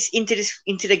 20 minutes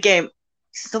into the game,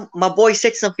 my boy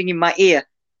said something in my ear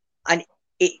and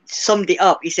it summed it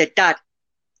up. He said, "Dad,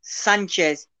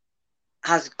 Sanchez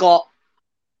has got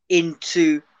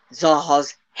into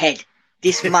Zaha's head."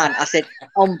 This man, I said,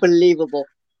 unbelievable.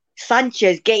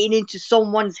 Sanchez getting into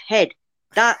someone's head.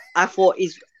 That I thought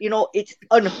is, it's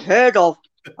unheard of.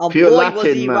 And pure boy, Latin,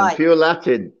 was he man. right. Pure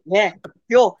Latin. Yeah,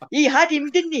 pure. He had him,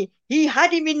 didn't he? He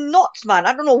had him in knots, man.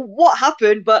 I don't know what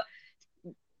happened, but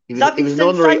he was an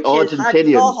honorary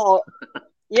Argentinian.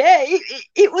 Yeah,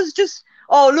 it was just,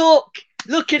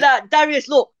 look at that. Darius,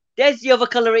 look, there's the other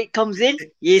colour it comes in.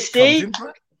 You see?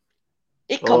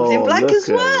 It comes in black as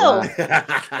well.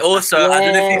 Also, I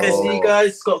don't know if you can see, guys.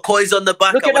 It's got coins on the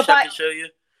back. Look I at wish the I back. could show you.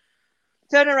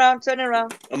 Turn around.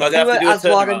 Am I going to have to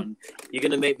do a turnaround? You're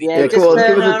going to make me do it. Go on,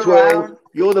 give us a twirl.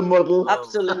 You're the model.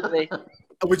 Absolutely.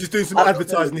 We're just doing some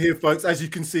advertising here, folks. As you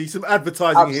can see, some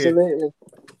advertising here. Absolutely.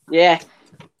 Yeah.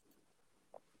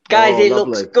 Guys, it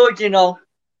looks good,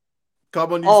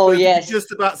 Come on, you yes.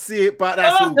 just about see it, but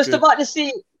that's all just good. about to see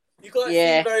it. You can't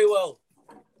see very well.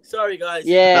 Sorry, guys.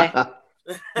 Yeah.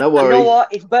 No worries. You know what?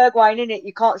 It's Bergwijn, innit?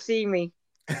 You can't see me.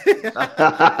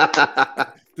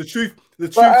 The truth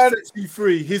sets you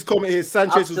free. His comment here,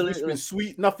 Sanchez was whispering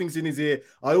sweet nothings in his ear.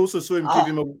 I also saw him give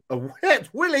him a wet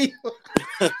willy.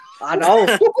 I know.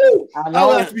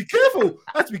 I have to be careful.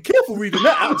 I have to be careful reading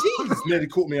that out. Jeez, nearly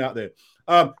caught me out there.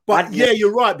 But yeah,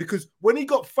 you're right, because when he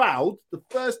got fouled the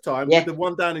first time with the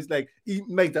one down his leg, he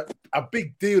made a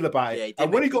big deal about it.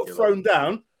 And when he got thrown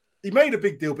down, he made a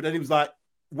big deal, but then he was like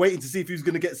waiting to see if he was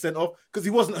going to get sent off because he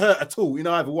wasn't hurt at all in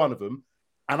either one of them.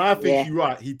 And I think you're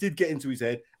right. He did get into his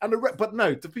head. And but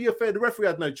no, to be fair, the referee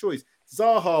had no choice.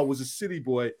 Zaha was a silly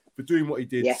boy for doing what he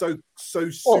did so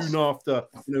soon after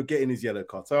getting his yellow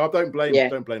card. So I don't blame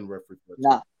the referee.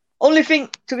 No. Only thing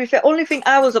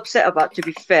I was upset about, to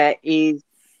be fair, is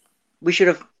we should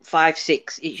have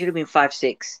 5-6. It should have been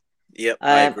 5-6. Yep,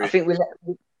 I agree. I think we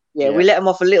let them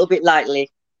off a little bit lightly.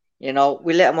 We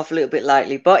let them off a little bit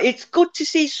lightly. But it's good to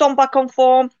see Son back on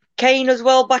form. Kane as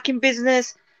well, back in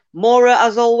business. Mora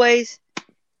as always.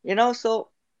 So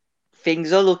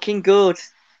things are looking good.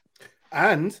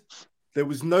 And there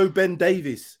was no Ben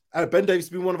Davies. Ben Davies has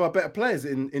been one of our better players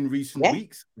in recent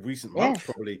weeks, recent months,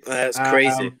 probably. That's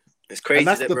crazy. It's crazy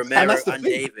that Romero and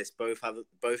Davis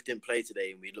both didn't play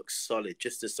today, and we look solid,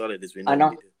 just as solid as we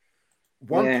normally do.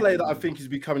 One player that I think is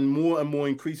becoming more and more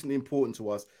increasingly important to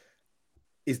us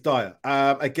is Dyer.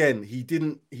 Again, he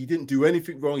didn't do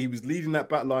anything wrong. He was leading that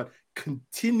back line,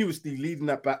 continuously leading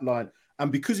that back line.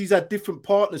 And because he's had different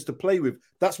partners to play with,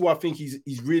 that's why I think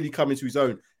he's really coming to his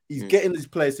own. He's getting these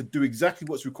players to do exactly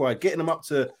what's required, getting them up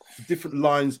to different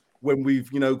lines when we've,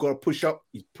 got to push up.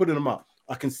 He's putting them up.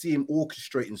 I can see him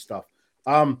orchestrating stuff.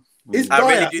 I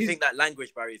really do think that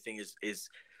language barrier thing is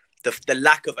the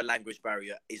lack of a language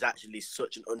barrier is actually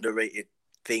such an underrated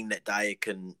thing that Dyer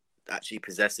can actually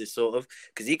possess, this sort of,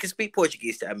 because he can speak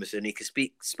Portuguese to Emerson, he can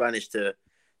speak Spanish to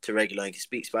Regular, he can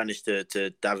speak Spanish to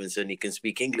Davinson, he can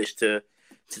speak English to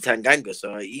Tanganga,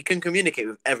 so he can communicate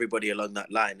with everybody along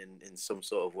that line in some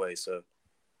sort of way. So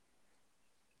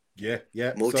yeah,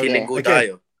 multilingual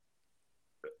Dyer.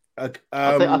 I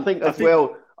think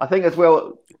as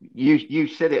well. You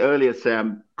said it earlier,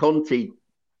 Sam. Conte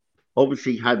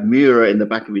obviously had Mura in the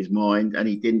back of his mind, and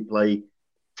he didn't play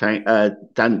Sanchez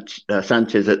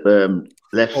at the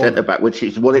left centre back, which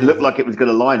is what it looked like it was going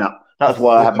to line up. That's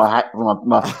why I had my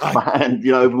hand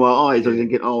over my eyes. I was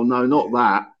thinking, oh no, not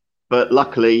that. But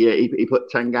luckily, he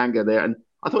put Tanganga there, and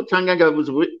I thought Tanganga was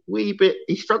a wee bit.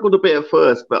 He struggled a bit at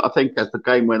first, but I think as the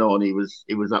game went on, he was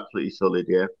absolutely solid.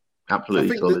 Yeah,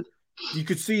 absolutely solid. You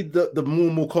could see that the more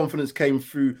and more confidence came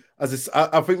through. I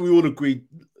think we all agreed.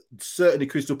 Certainly,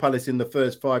 Crystal Palace in the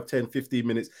first 5, 10, 15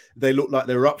 minutes, they looked like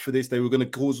they were up for this. They were going to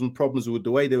cause them problems with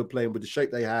the way they were playing, with the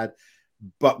shape they had.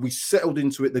 But we settled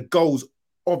into it. The goals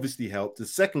obviously helped. The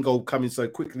second goal coming so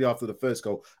quickly after the first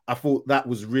goal, I thought that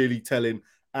was really telling.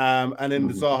 And then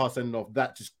the Zaha sending off,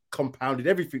 that just compounded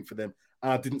everything for them.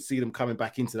 And I didn't see them coming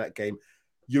back into that game.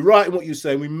 You're right in what you're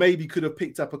saying. We maybe could have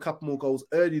picked up a couple more goals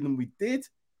earlier than we did.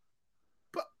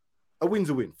 But a win's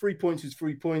a win. 3 points is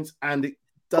 3 points. And it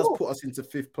does put us into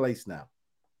 5th place now.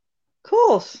 Of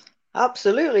course.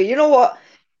 Absolutely. You know what?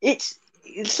 It's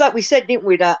like we said, didn't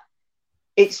we, that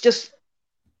it's just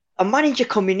a manager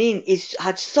coming in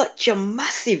had such a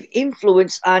massive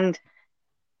influence, and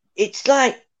it's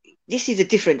like this is a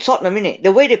different Tottenham, isn't it?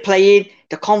 The way they're playing,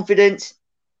 the confidence,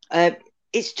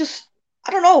 it's just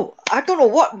I don't know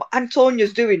what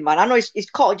Antonio's doing, man. I know it's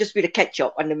can't just be the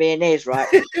ketchup and the mayonnaise, right?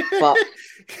 But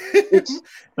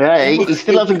he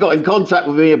still hasn't got in contact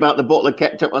with me about the bottle of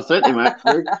ketchup I sent him,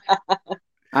 actually.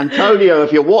 Antonio,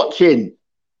 if you're watching,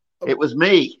 it was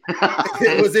me.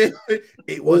 It was it.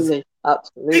 It was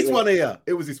absolutely this one here.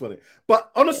 It was this one here.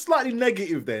 But on a slightly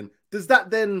negative, then does that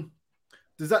then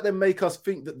make us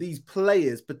think that these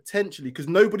players potentially, because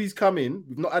nobody's come in,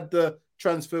 we've not had the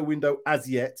transfer window as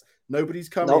yet. Nobody's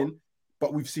come in,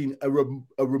 but we've seen a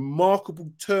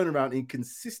remarkable turnaround in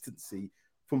consistency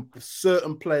from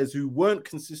certain players who weren't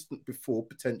consistent before,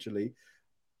 potentially.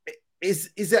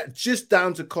 Is that just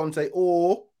down to Conte,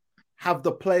 or have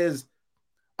the players...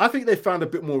 I think they found a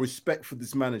bit more respect for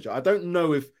this manager. I don't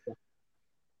know if...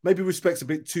 Maybe respect's a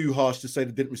bit too harsh to say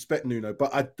they didn't respect Nuno,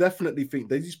 but I definitely think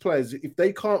that these players, if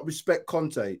they can't respect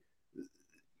Conte,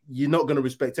 you're not going to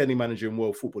respect any manager in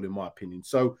world football, in my opinion.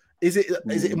 So is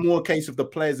it more a case of the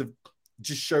players have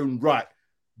just shown, right,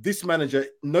 this manager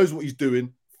knows what he's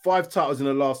doing, 5 titles in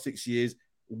the last 6 years,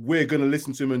 we're going to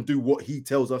listen to him and do what he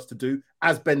tells us to do,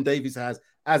 as Ben Davies has,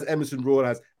 as Emerson Royal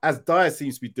has, as Dyer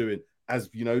seems to be doing, as,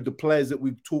 the players that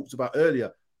we've talked about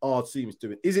earlier are seems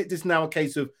doing. Is it just now a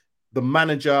case of the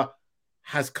manager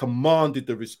has commanded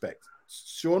the respect?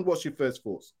 Sean, what's your first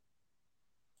thoughts?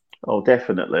 Oh,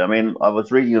 definitely. I mean, I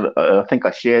was reading, I think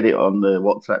I shared it on the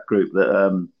WhatsApp group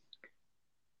that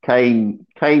Kane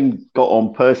got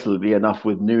on personally enough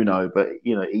with Nuno, but,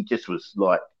 he just was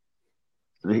like,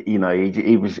 he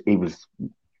was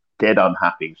dead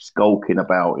unhappy, skulking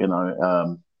about,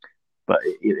 but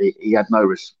he had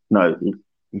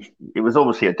it was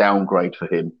obviously a downgrade for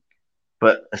him.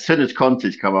 But as soon as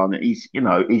Conte's come on, he's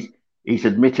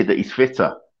admitted that he's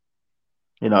fitter,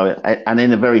 and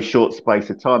in a very short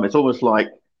space of time. It's almost like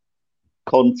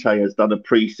Conte has done a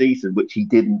pre-season, which he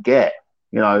didn't get,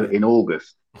 in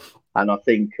August. And I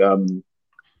think,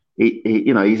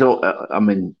 he's all, I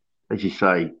mean, as you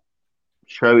say,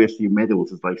 show us your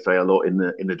medals, as they say a lot in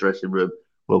the dressing room.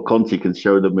 Well, Conte can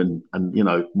show them and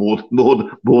more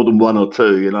than one or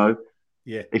two,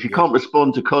 Yeah. If you can't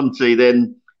respond to Conte,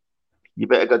 then you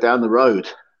better go down the road,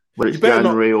 whether it's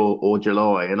January or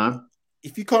July. You know,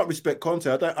 if you can't respect Conte,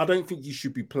 I don't think you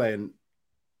should be playing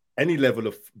any level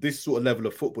of this sort of level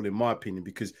of football, in my opinion,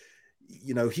 because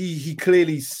he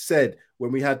clearly said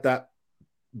when we had that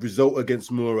result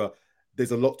against Mura,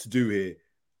 there's a lot to do here,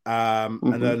 and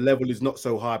the level is not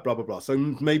so high, blah blah blah. So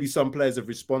maybe some players have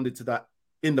responded to that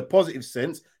in the positive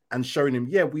sense and showing him,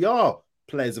 yeah, we are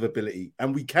players of ability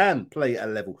and we can play at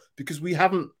a level, because we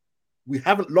haven't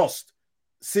lost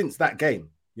since that game.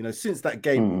 Since that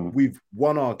game, we've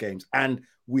won our games and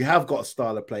we have got a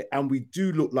style of play and we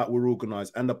do look like we're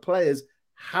organised and the players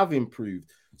have improved.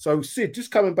 So, Sid,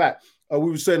 just coming back, we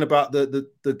were saying about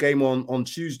the game on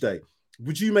Tuesday.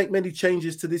 Would you make many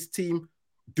changes to this team?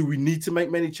 Do we need to make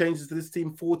many changes to this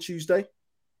team for Tuesday?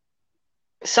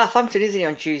 Southampton, isn't it,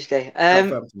 on Tuesday?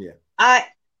 Southampton, yeah.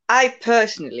 I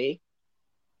personally,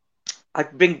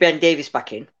 I'd bring Ben Davies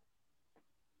back in.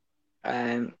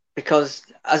 Because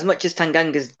as much as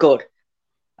Tanganga's good,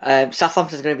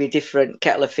 Southampton's going to be a different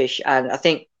kettle of fish, and I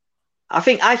think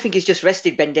he's just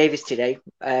rested Ben Davies today,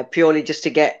 purely just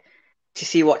to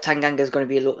see what Tanganga's going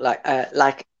to be look like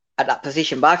at that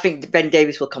position. But I think Ben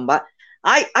Davies will come back.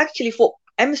 I actually thought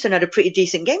Emerson had a pretty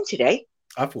decent game today.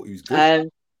 I thought he was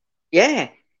good. Yeah,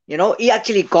 he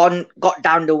actually got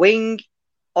down the wing.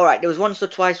 All right, there was once or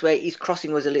twice where his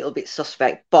crossing was a little bit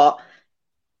suspect, but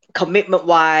commitment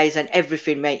wise and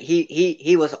everything, mate,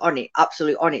 he was on it,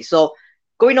 absolutely on it. So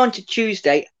going on to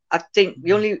Tuesday, I think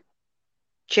the only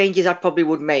changes I probably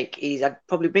would make is I'd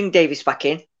probably bring Davies back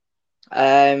in,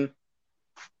 and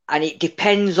it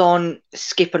depends on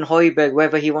Skip and Højbjerg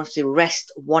whether he wants to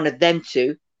rest one of them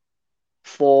two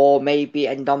for maybe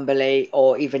Ndombele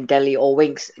or even Dele or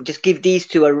Winks, and just give these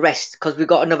two a rest because we've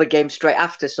got another game straight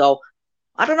after. So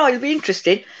I don't know, it'll be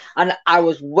interesting. And I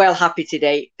was well happy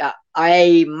today that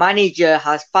a manager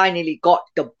has finally got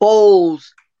the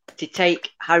balls to take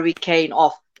Harry Kane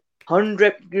off.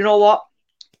 100, you know what?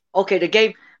 Okay, the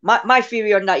game, my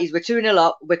theory on that is we're 2-0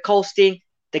 up, we're coasting,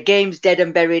 the game's dead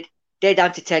and buried, they're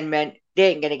down to 10 men,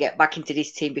 they ain't going to get back into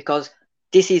this team because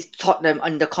this is Tottenham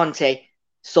under Conte.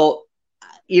 So,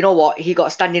 you know what? He got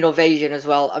a standing ovation as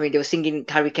well. I mean, they were singing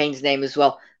Harry Kane's name as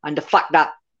well. And the fact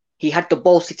that he had the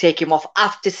balls to take him off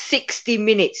after 60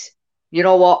 minutes. You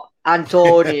know what?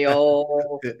 Antonio,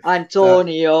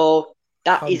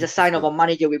 that is a sign of a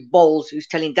manager with balls who's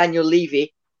telling Daniel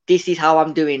Levy, this is how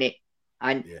I'm doing it.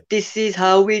 And this is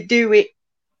how we do it.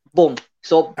 Boom.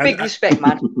 So big respect,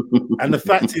 man. And the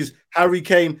fact is, Harry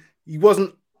Kane, he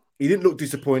didn't look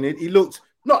disappointed. He looked,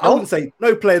 I wouldn't say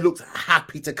no player looked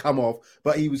happy to come off,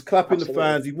 but he was clapping the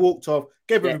fans. He walked off,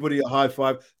 gave everybody a high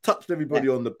five, touched everybody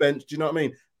on the bench. Do you know what I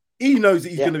mean? He knows that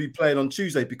he's going to be playing on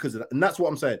Tuesday because of that. And that's what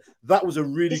I'm saying. That was a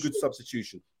really good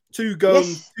substitution. 2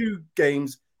 goals, 2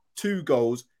 games, 2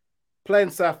 goals. Playing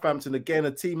Southampton, again,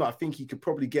 a team that I think he could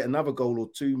probably get another goal or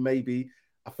 2, maybe.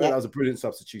 I thought that was a brilliant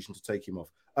substitution to take him off.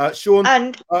 Sean,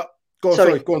 go on,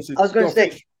 sorry, go on. I was going to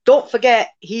say, don't forget,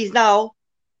 he's now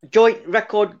joint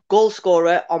record goal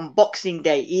scorer on Boxing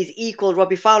Day. He's equal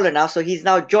Robbie Fowler now, so he's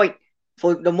now joint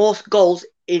for the most goals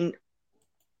in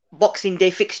Boxing Day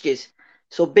fixtures.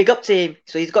 So big up to him.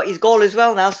 So he's got his goal as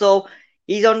well now. So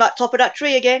he's on that top of that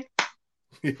tree again.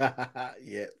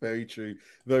 Yeah, very true.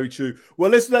 Very true.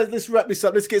 Well, let's wrap this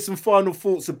up. Let's get some final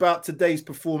thoughts about today's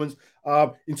performance.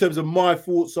 In terms of my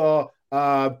thoughts are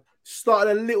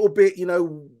started a little bit,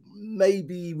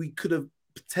 maybe we could have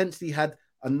potentially had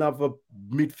another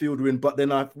midfielder in, but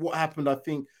then what happened, I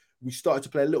think we started to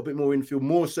play a little bit more infield,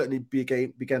 more certainly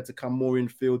began to come more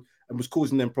infield and was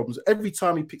causing them problems. Every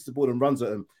time he picks the ball and runs at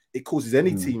them, it causes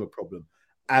any team a problem.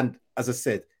 And as I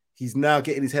said, he's now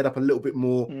getting his head up a little bit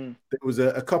more. There was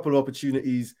a couple of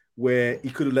opportunities where he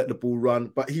could have let the ball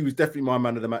run, but he was definitely my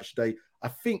man of the match today. I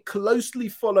think closely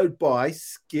followed by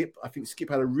Skip. I think Skip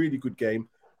had a really good game.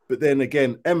 But then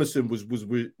again, Emerson was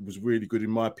really good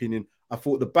in my opinion. I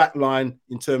thought the back line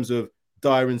in terms of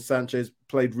Dyer and Sanchez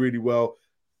played really well.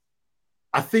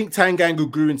 I think Tanganga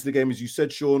grew into the game, as you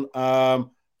said, Sean.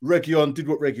 Reguilon did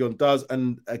what Reguilon does.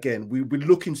 And again, we're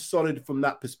looking solid from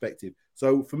that perspective.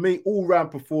 So for me, all-round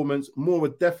performance,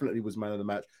 Moura definitely was man of the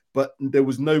match. But there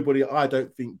was nobody, I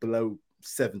don't think, below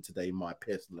 7 today, in my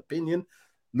personal opinion.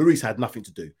 Lloris had nothing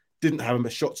to do. Didn't have a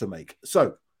shot to make.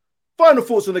 So, final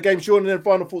thoughts on the game, Sean, and then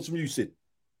final thoughts from you, Sid.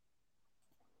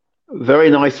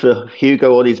 Very nice for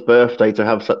Hugo on his birthday to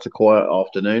have such a quiet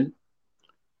afternoon.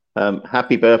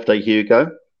 Happy birthday,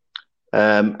 Hugo.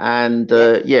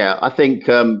 I think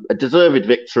a deserved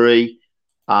victory.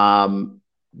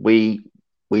 We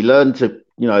learned to,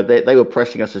 they were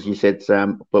pressing us, as you said,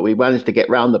 Sam, but we managed to get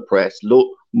round the press.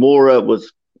 Mora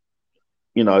was,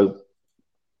 you know,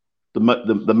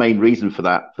 the main reason for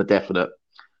that, for definite.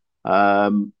 I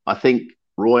think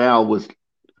Royale was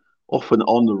often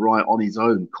on the right on his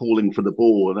own, calling for the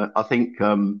ball, and I think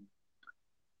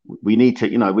we need to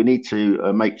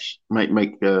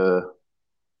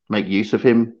make use of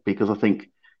him, because I think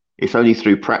it's only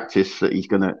through practice that he's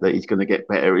gonna get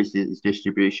better his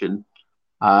distribution.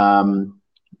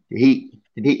 Did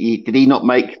he not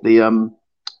make the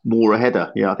Mora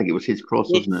header? Yeah, I think it was his cross,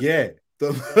 wasn't it? Yeah.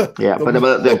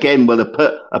 But again,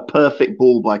 a perfect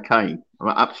ball by Kane,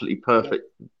 absolutely perfect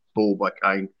ball by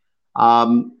Kane.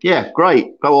 Yeah,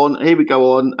 great. Go on. Here we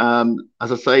go on.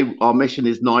 As I say, our mission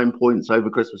is 9 points over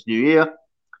Christmas, New Year,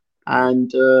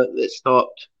 and let's start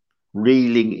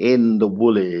reeling in the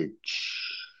woolage.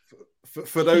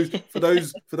 For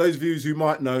those viewers who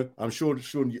might know, I'm sure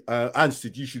Sean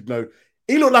answered. You should know.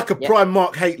 He looked like a prime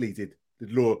Mark Hateley did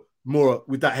Mora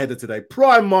with that header today.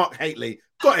 Prime Mark Hateley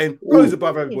got in, rose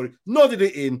above everybody, nodded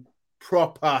it in,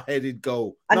 proper headed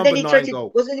goal. And Number then he 9 tried to,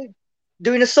 goal. wasn't he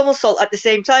doing a somersault at the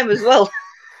same time as well?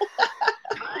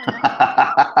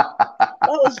 That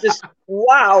was just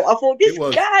wow. I thought this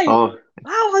guy,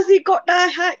 how has he got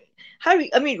that high? I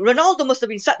mean, Ronaldo must have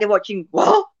been sat there watching.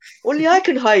 What? Only I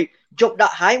can jump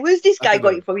that high. Where's this guy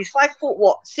got it from? He's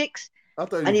 5'6",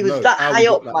 and he was that high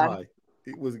up, man.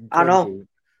 It was incredible. I know.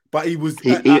 But he was.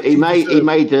 He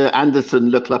made Anderson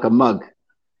look like a mug.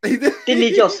 He did. Didn't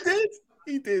he just?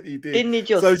 He did. Didn't he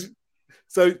just?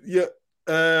 So yeah.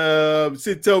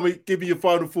 Sid, tell me, give me your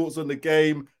final thoughts on the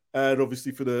game, and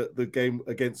obviously for the game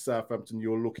against Southampton,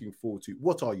 you're looking forward to.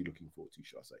 What are you looking forward to?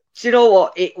 Shall I say? So you know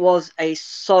what? It was a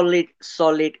solid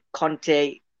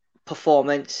Conte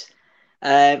performance.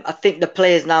 I think the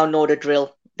players now know the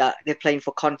drill, that they're playing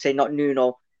for Conte, not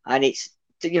Nuno, and it's,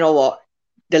 you know what,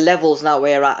 the levels now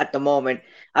we're at the moment.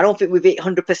 I don't think we've hit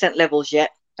 100% levels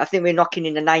yet. I think we're knocking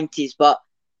in the 90s, but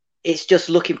it's just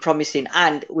looking promising.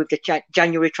 And with the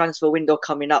January transfer window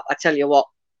coming up, I tell you what,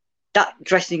 that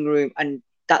dressing room and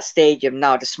that stadium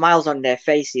now, the smiles on their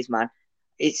faces, man.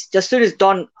 It's just as soon as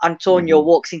Don Antonio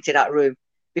walks into that room.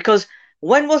 Because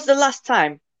when was the last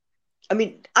time? I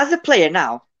mean, as a player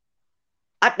now,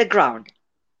 at the ground,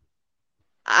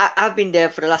 I've been there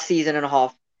for the last season and a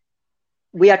half.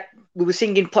 We were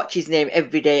singing Poch's name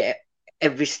every day,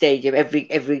 every stadium,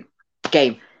 every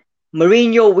game.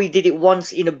 Mourinho, we did it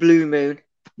once in a blue moon.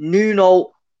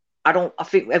 Nuno, I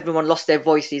think everyone lost their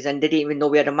voices and they didn't even know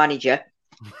we had a manager.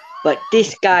 But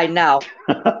this guy now,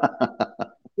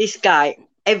 every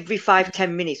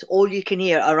 5-10 minutes, all you can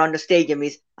hear around the stadium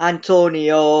is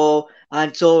Antonio,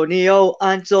 Antonio,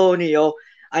 Antonio.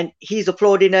 And he's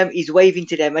applauding them, he's waving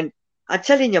to them. And I'm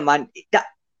telling you, man, that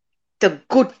the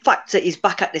good factor is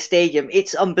back at the stadium.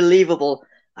 It's unbelievable.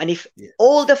 And if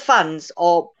all the fans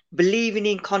are believing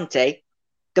in Conte,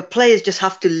 the players just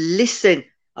have to listen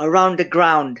around the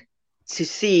ground to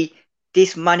see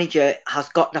this manager has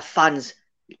got the fans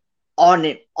on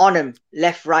him,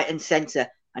 left, right, and centre.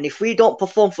 And if we don't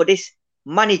perform for this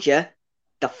manager,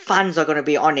 the fans are going to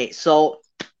be on it. So,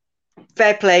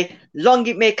 fair play. Long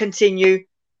it may continue.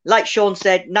 Like Sean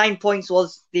said, 9 points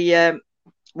was the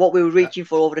what we were reaching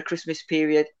for over the Christmas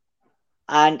period.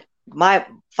 And my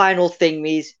final thing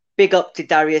is big up to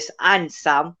Darius and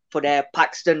Sam for their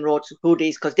Paxton Road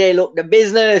hoodies, because they look the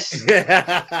business.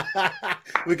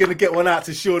 We're going to get one out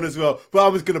to Sean as well. But I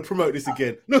was going to promote this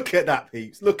again. Look at that,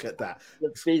 peeps. Look at that.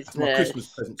 It's my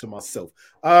Christmas present to myself.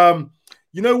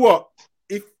 You know what?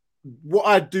 What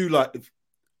I do like,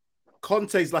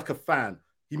 Conte's like a fan.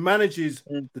 He manages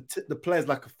the players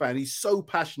like a fan. He's so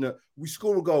passionate. We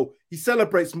score a goal. He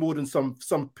celebrates more than some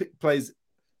players.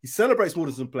 He celebrates more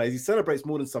than some players. He celebrates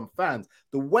more than some fans.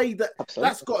 The way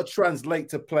that's got to translate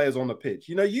to players on the pitch.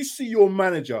 You know, you see your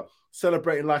manager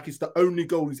celebrating like it's the only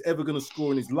goal he's ever going to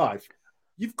score in his life.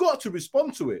 You've got to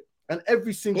respond to it. And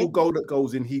every single goal that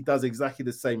goes in, he does exactly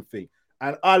the same thing.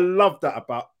 And I love that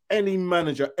about any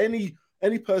manager, any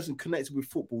person connected with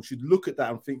football should look at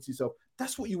that and think to yourself,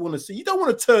 that's what you want to see. You don't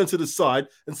want to turn to the side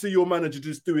and see your manager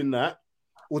just doing that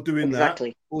or doing that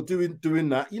or doing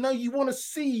that. You know, you want to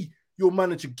see your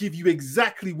manager give you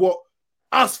exactly what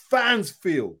us fans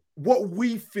feel, what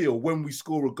we feel when we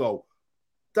score a goal.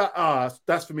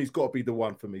 That's for me, it's got to be the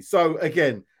one for me. So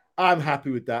again, I'm happy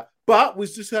with that. But we're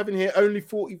just having here only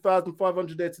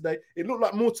 40,500 there today. It looked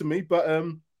like more to me, but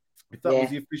if that was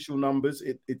the official numbers,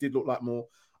 it did look like more.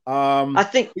 I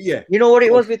think, you know what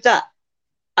it was with that?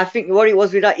 I think what it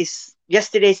was with that is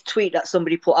yesterday's tweet that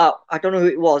somebody put out. I don't know who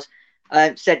it was,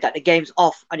 said that the game's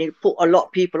off, and it put a lot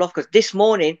of people off, because this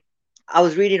morning I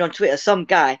was reading on Twitter, some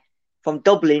guy from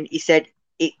Dublin, he said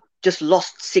it just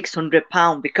lost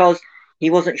 £600 because he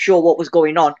wasn't sure what was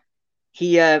going on.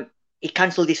 He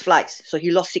cancelled his flights, so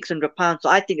he lost £600. So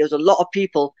I think there was a lot of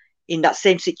people in that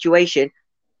same situation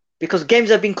because games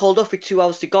have been called off with 2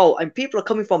 hours to go, and people are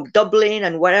coming from Dublin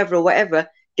and wherever.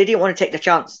 They didn't want to take the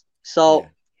chance. So,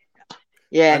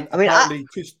 yeah. And apparently,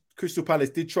 Crystal Palace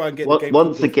did try and get the game.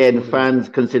 Once again, fans'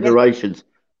 considerations.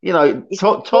 You know,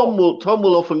 Tom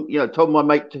will often, you know, Tom, my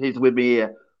mate, he's with me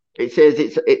here. It says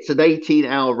it's an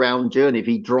 18-hour round journey if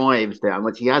he drives down,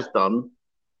 which he has done,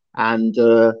 and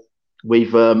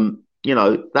we've you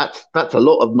know, that's a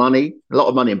lot of money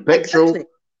in petrol, Exactly.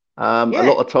 a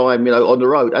lot of time, you know, on the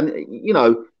road, and you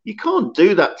know, you can't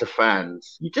do that to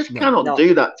fans. You just cannot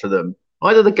do that to them.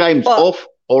 Either the game's off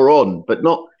or on, but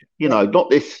not, you know, not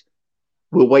this.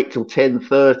 We'll wait till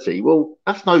 10:30. Well,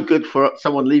 that's no good for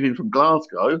someone leaving from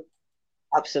Glasgow.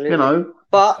 Absolutely. You know,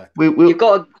 but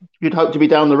you'd hope to be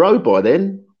down the road by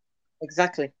then.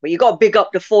 Exactly. But you got to big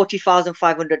up the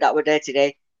 40,500 that were there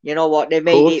today. You know what? They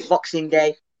made it Boxing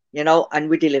Day, you know, and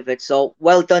we delivered. So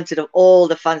well done to all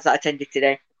the fans that attended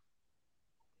today.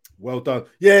 Well done.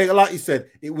 Yeah, like you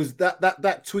said, it was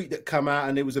that tweet that come out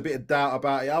and there was a bit of doubt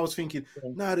about it. I was thinking,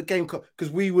 no, the game, because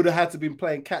we would have had to been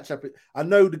playing catch up. I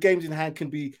know the games in hand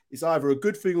it's either a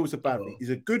good thing or it's a bad thing.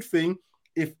 It's a good thing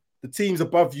if the teams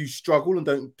above you struggle and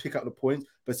don't pick up the points,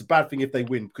 but it's a bad thing if they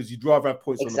win because you'd rather have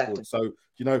points on the board. So,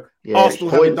 you know,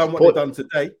 Arsenal having done what they've done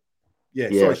today.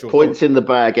 Sorry, Sean, points in the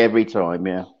bag every time,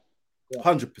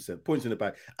 100% points in the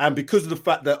bag. And because of the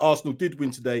fact that Arsenal did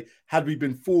win today, had we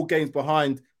been 4 games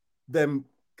behind them,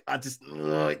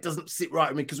 it doesn't sit right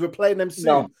with me because we're playing them soon.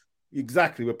 No.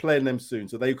 Exactly, we're playing them soon.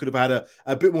 So they could have had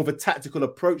a bit more of a tactical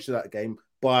approach to that game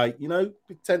by, you know,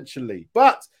 potentially.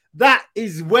 But that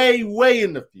is way, way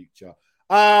in the future.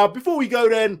 Before we go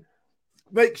then,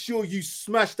 make sure you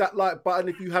smash that like button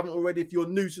if you haven't already. If you're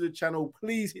new to the channel,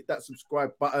 please hit that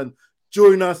subscribe button.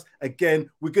 Join us again.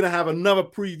 We're going to have another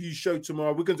preview show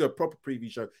tomorrow. We're going to do a proper preview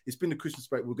show. It's been the Christmas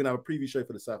break. We're going to have a preview show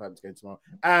for the Southampton game tomorrow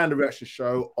and a reaction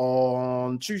show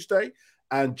on Tuesday.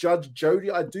 And Judge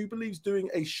Jody, I do believe, is doing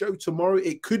a show tomorrow.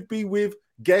 It could be with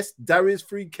guest Darius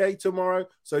 3K tomorrow.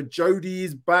 So Jody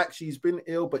is back. She's been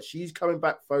ill, but she's coming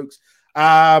back, folks.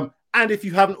 And if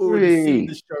you haven't already seen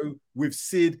the show with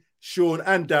Sid, Sean,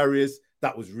 and Darius,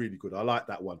 that was really good. I like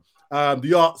that one.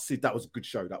 The art, Sid, that was a good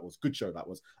show. That was.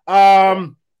 I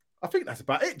think that's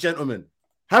about it, gentlemen.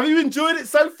 Have you enjoyed it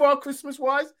so far,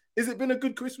 Christmas-wise? Has it been a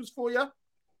good Christmas for you?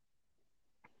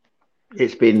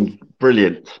 It's been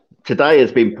brilliant. Today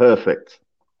has been perfect.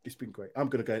 It's been great. I'm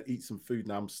going to go and eat some food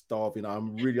now. I'm starving.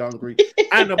 I'm really hungry.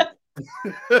 And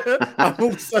I'm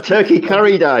also... Turkey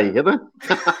curry day, isn't it?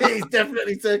 It's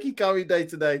definitely turkey curry day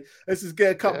today. Let's just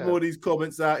get a couple more of these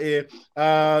comments out here.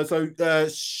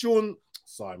 Simon.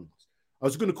 I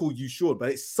was going to call you Sean, but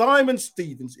it's Simon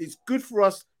Stevens. It's good for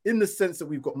us in the sense that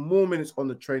we've got more minutes on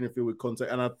the training field with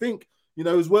contact. And I think, you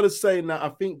know, as well as saying that,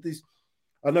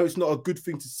 I know it's not a good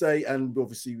thing to say, and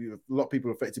obviously a lot of people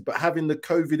are affected, but having the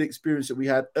COVID experience that we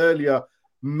had earlier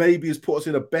maybe has put us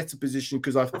in a better position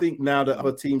because I think now that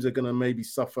other teams are going to maybe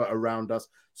suffer around us.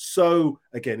 So,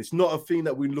 again, it's not a thing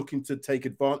that we're looking to take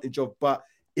advantage of, but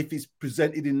if it's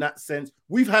presented in that sense,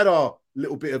 we've had our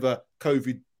little bit of a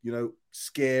COVID, you know,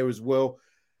 scare as well.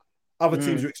 Other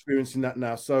teams are experiencing that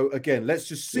now. So, again, let's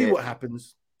just see what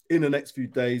happens in the next few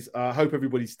days. I hope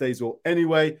everybody stays well.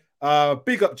 Anyway,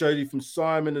 big up Jody from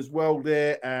Simon as well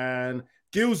there. And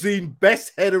Gilzine,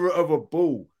 best header of a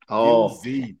ball.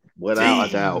 Gilzine. Without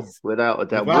a doubt. What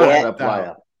a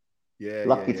player. Yeah.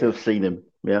 Lucky to have seen him.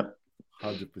 Yeah.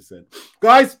 100%.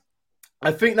 Guys,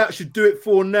 I think that should do it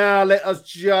for now. Let us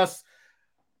just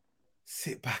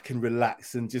sit back and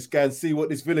relax and just go and see what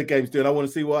this Villa game's doing. I want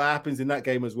to see what happens in that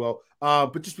game as well.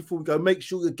 But just before we go, make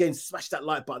sure, again, smash that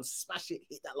like button, smash it,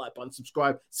 hit that like button,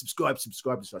 subscribe,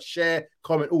 share,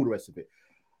 comment, all the rest of it.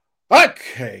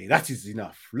 Okay, that is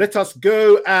enough. Let us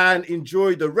go and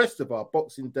enjoy the rest of our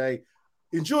Boxing Day.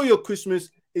 Enjoy your Christmas.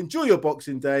 Enjoy your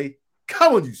Boxing Day.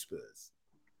 Come on, you Spurs.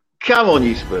 Come on,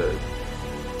 you Spurs.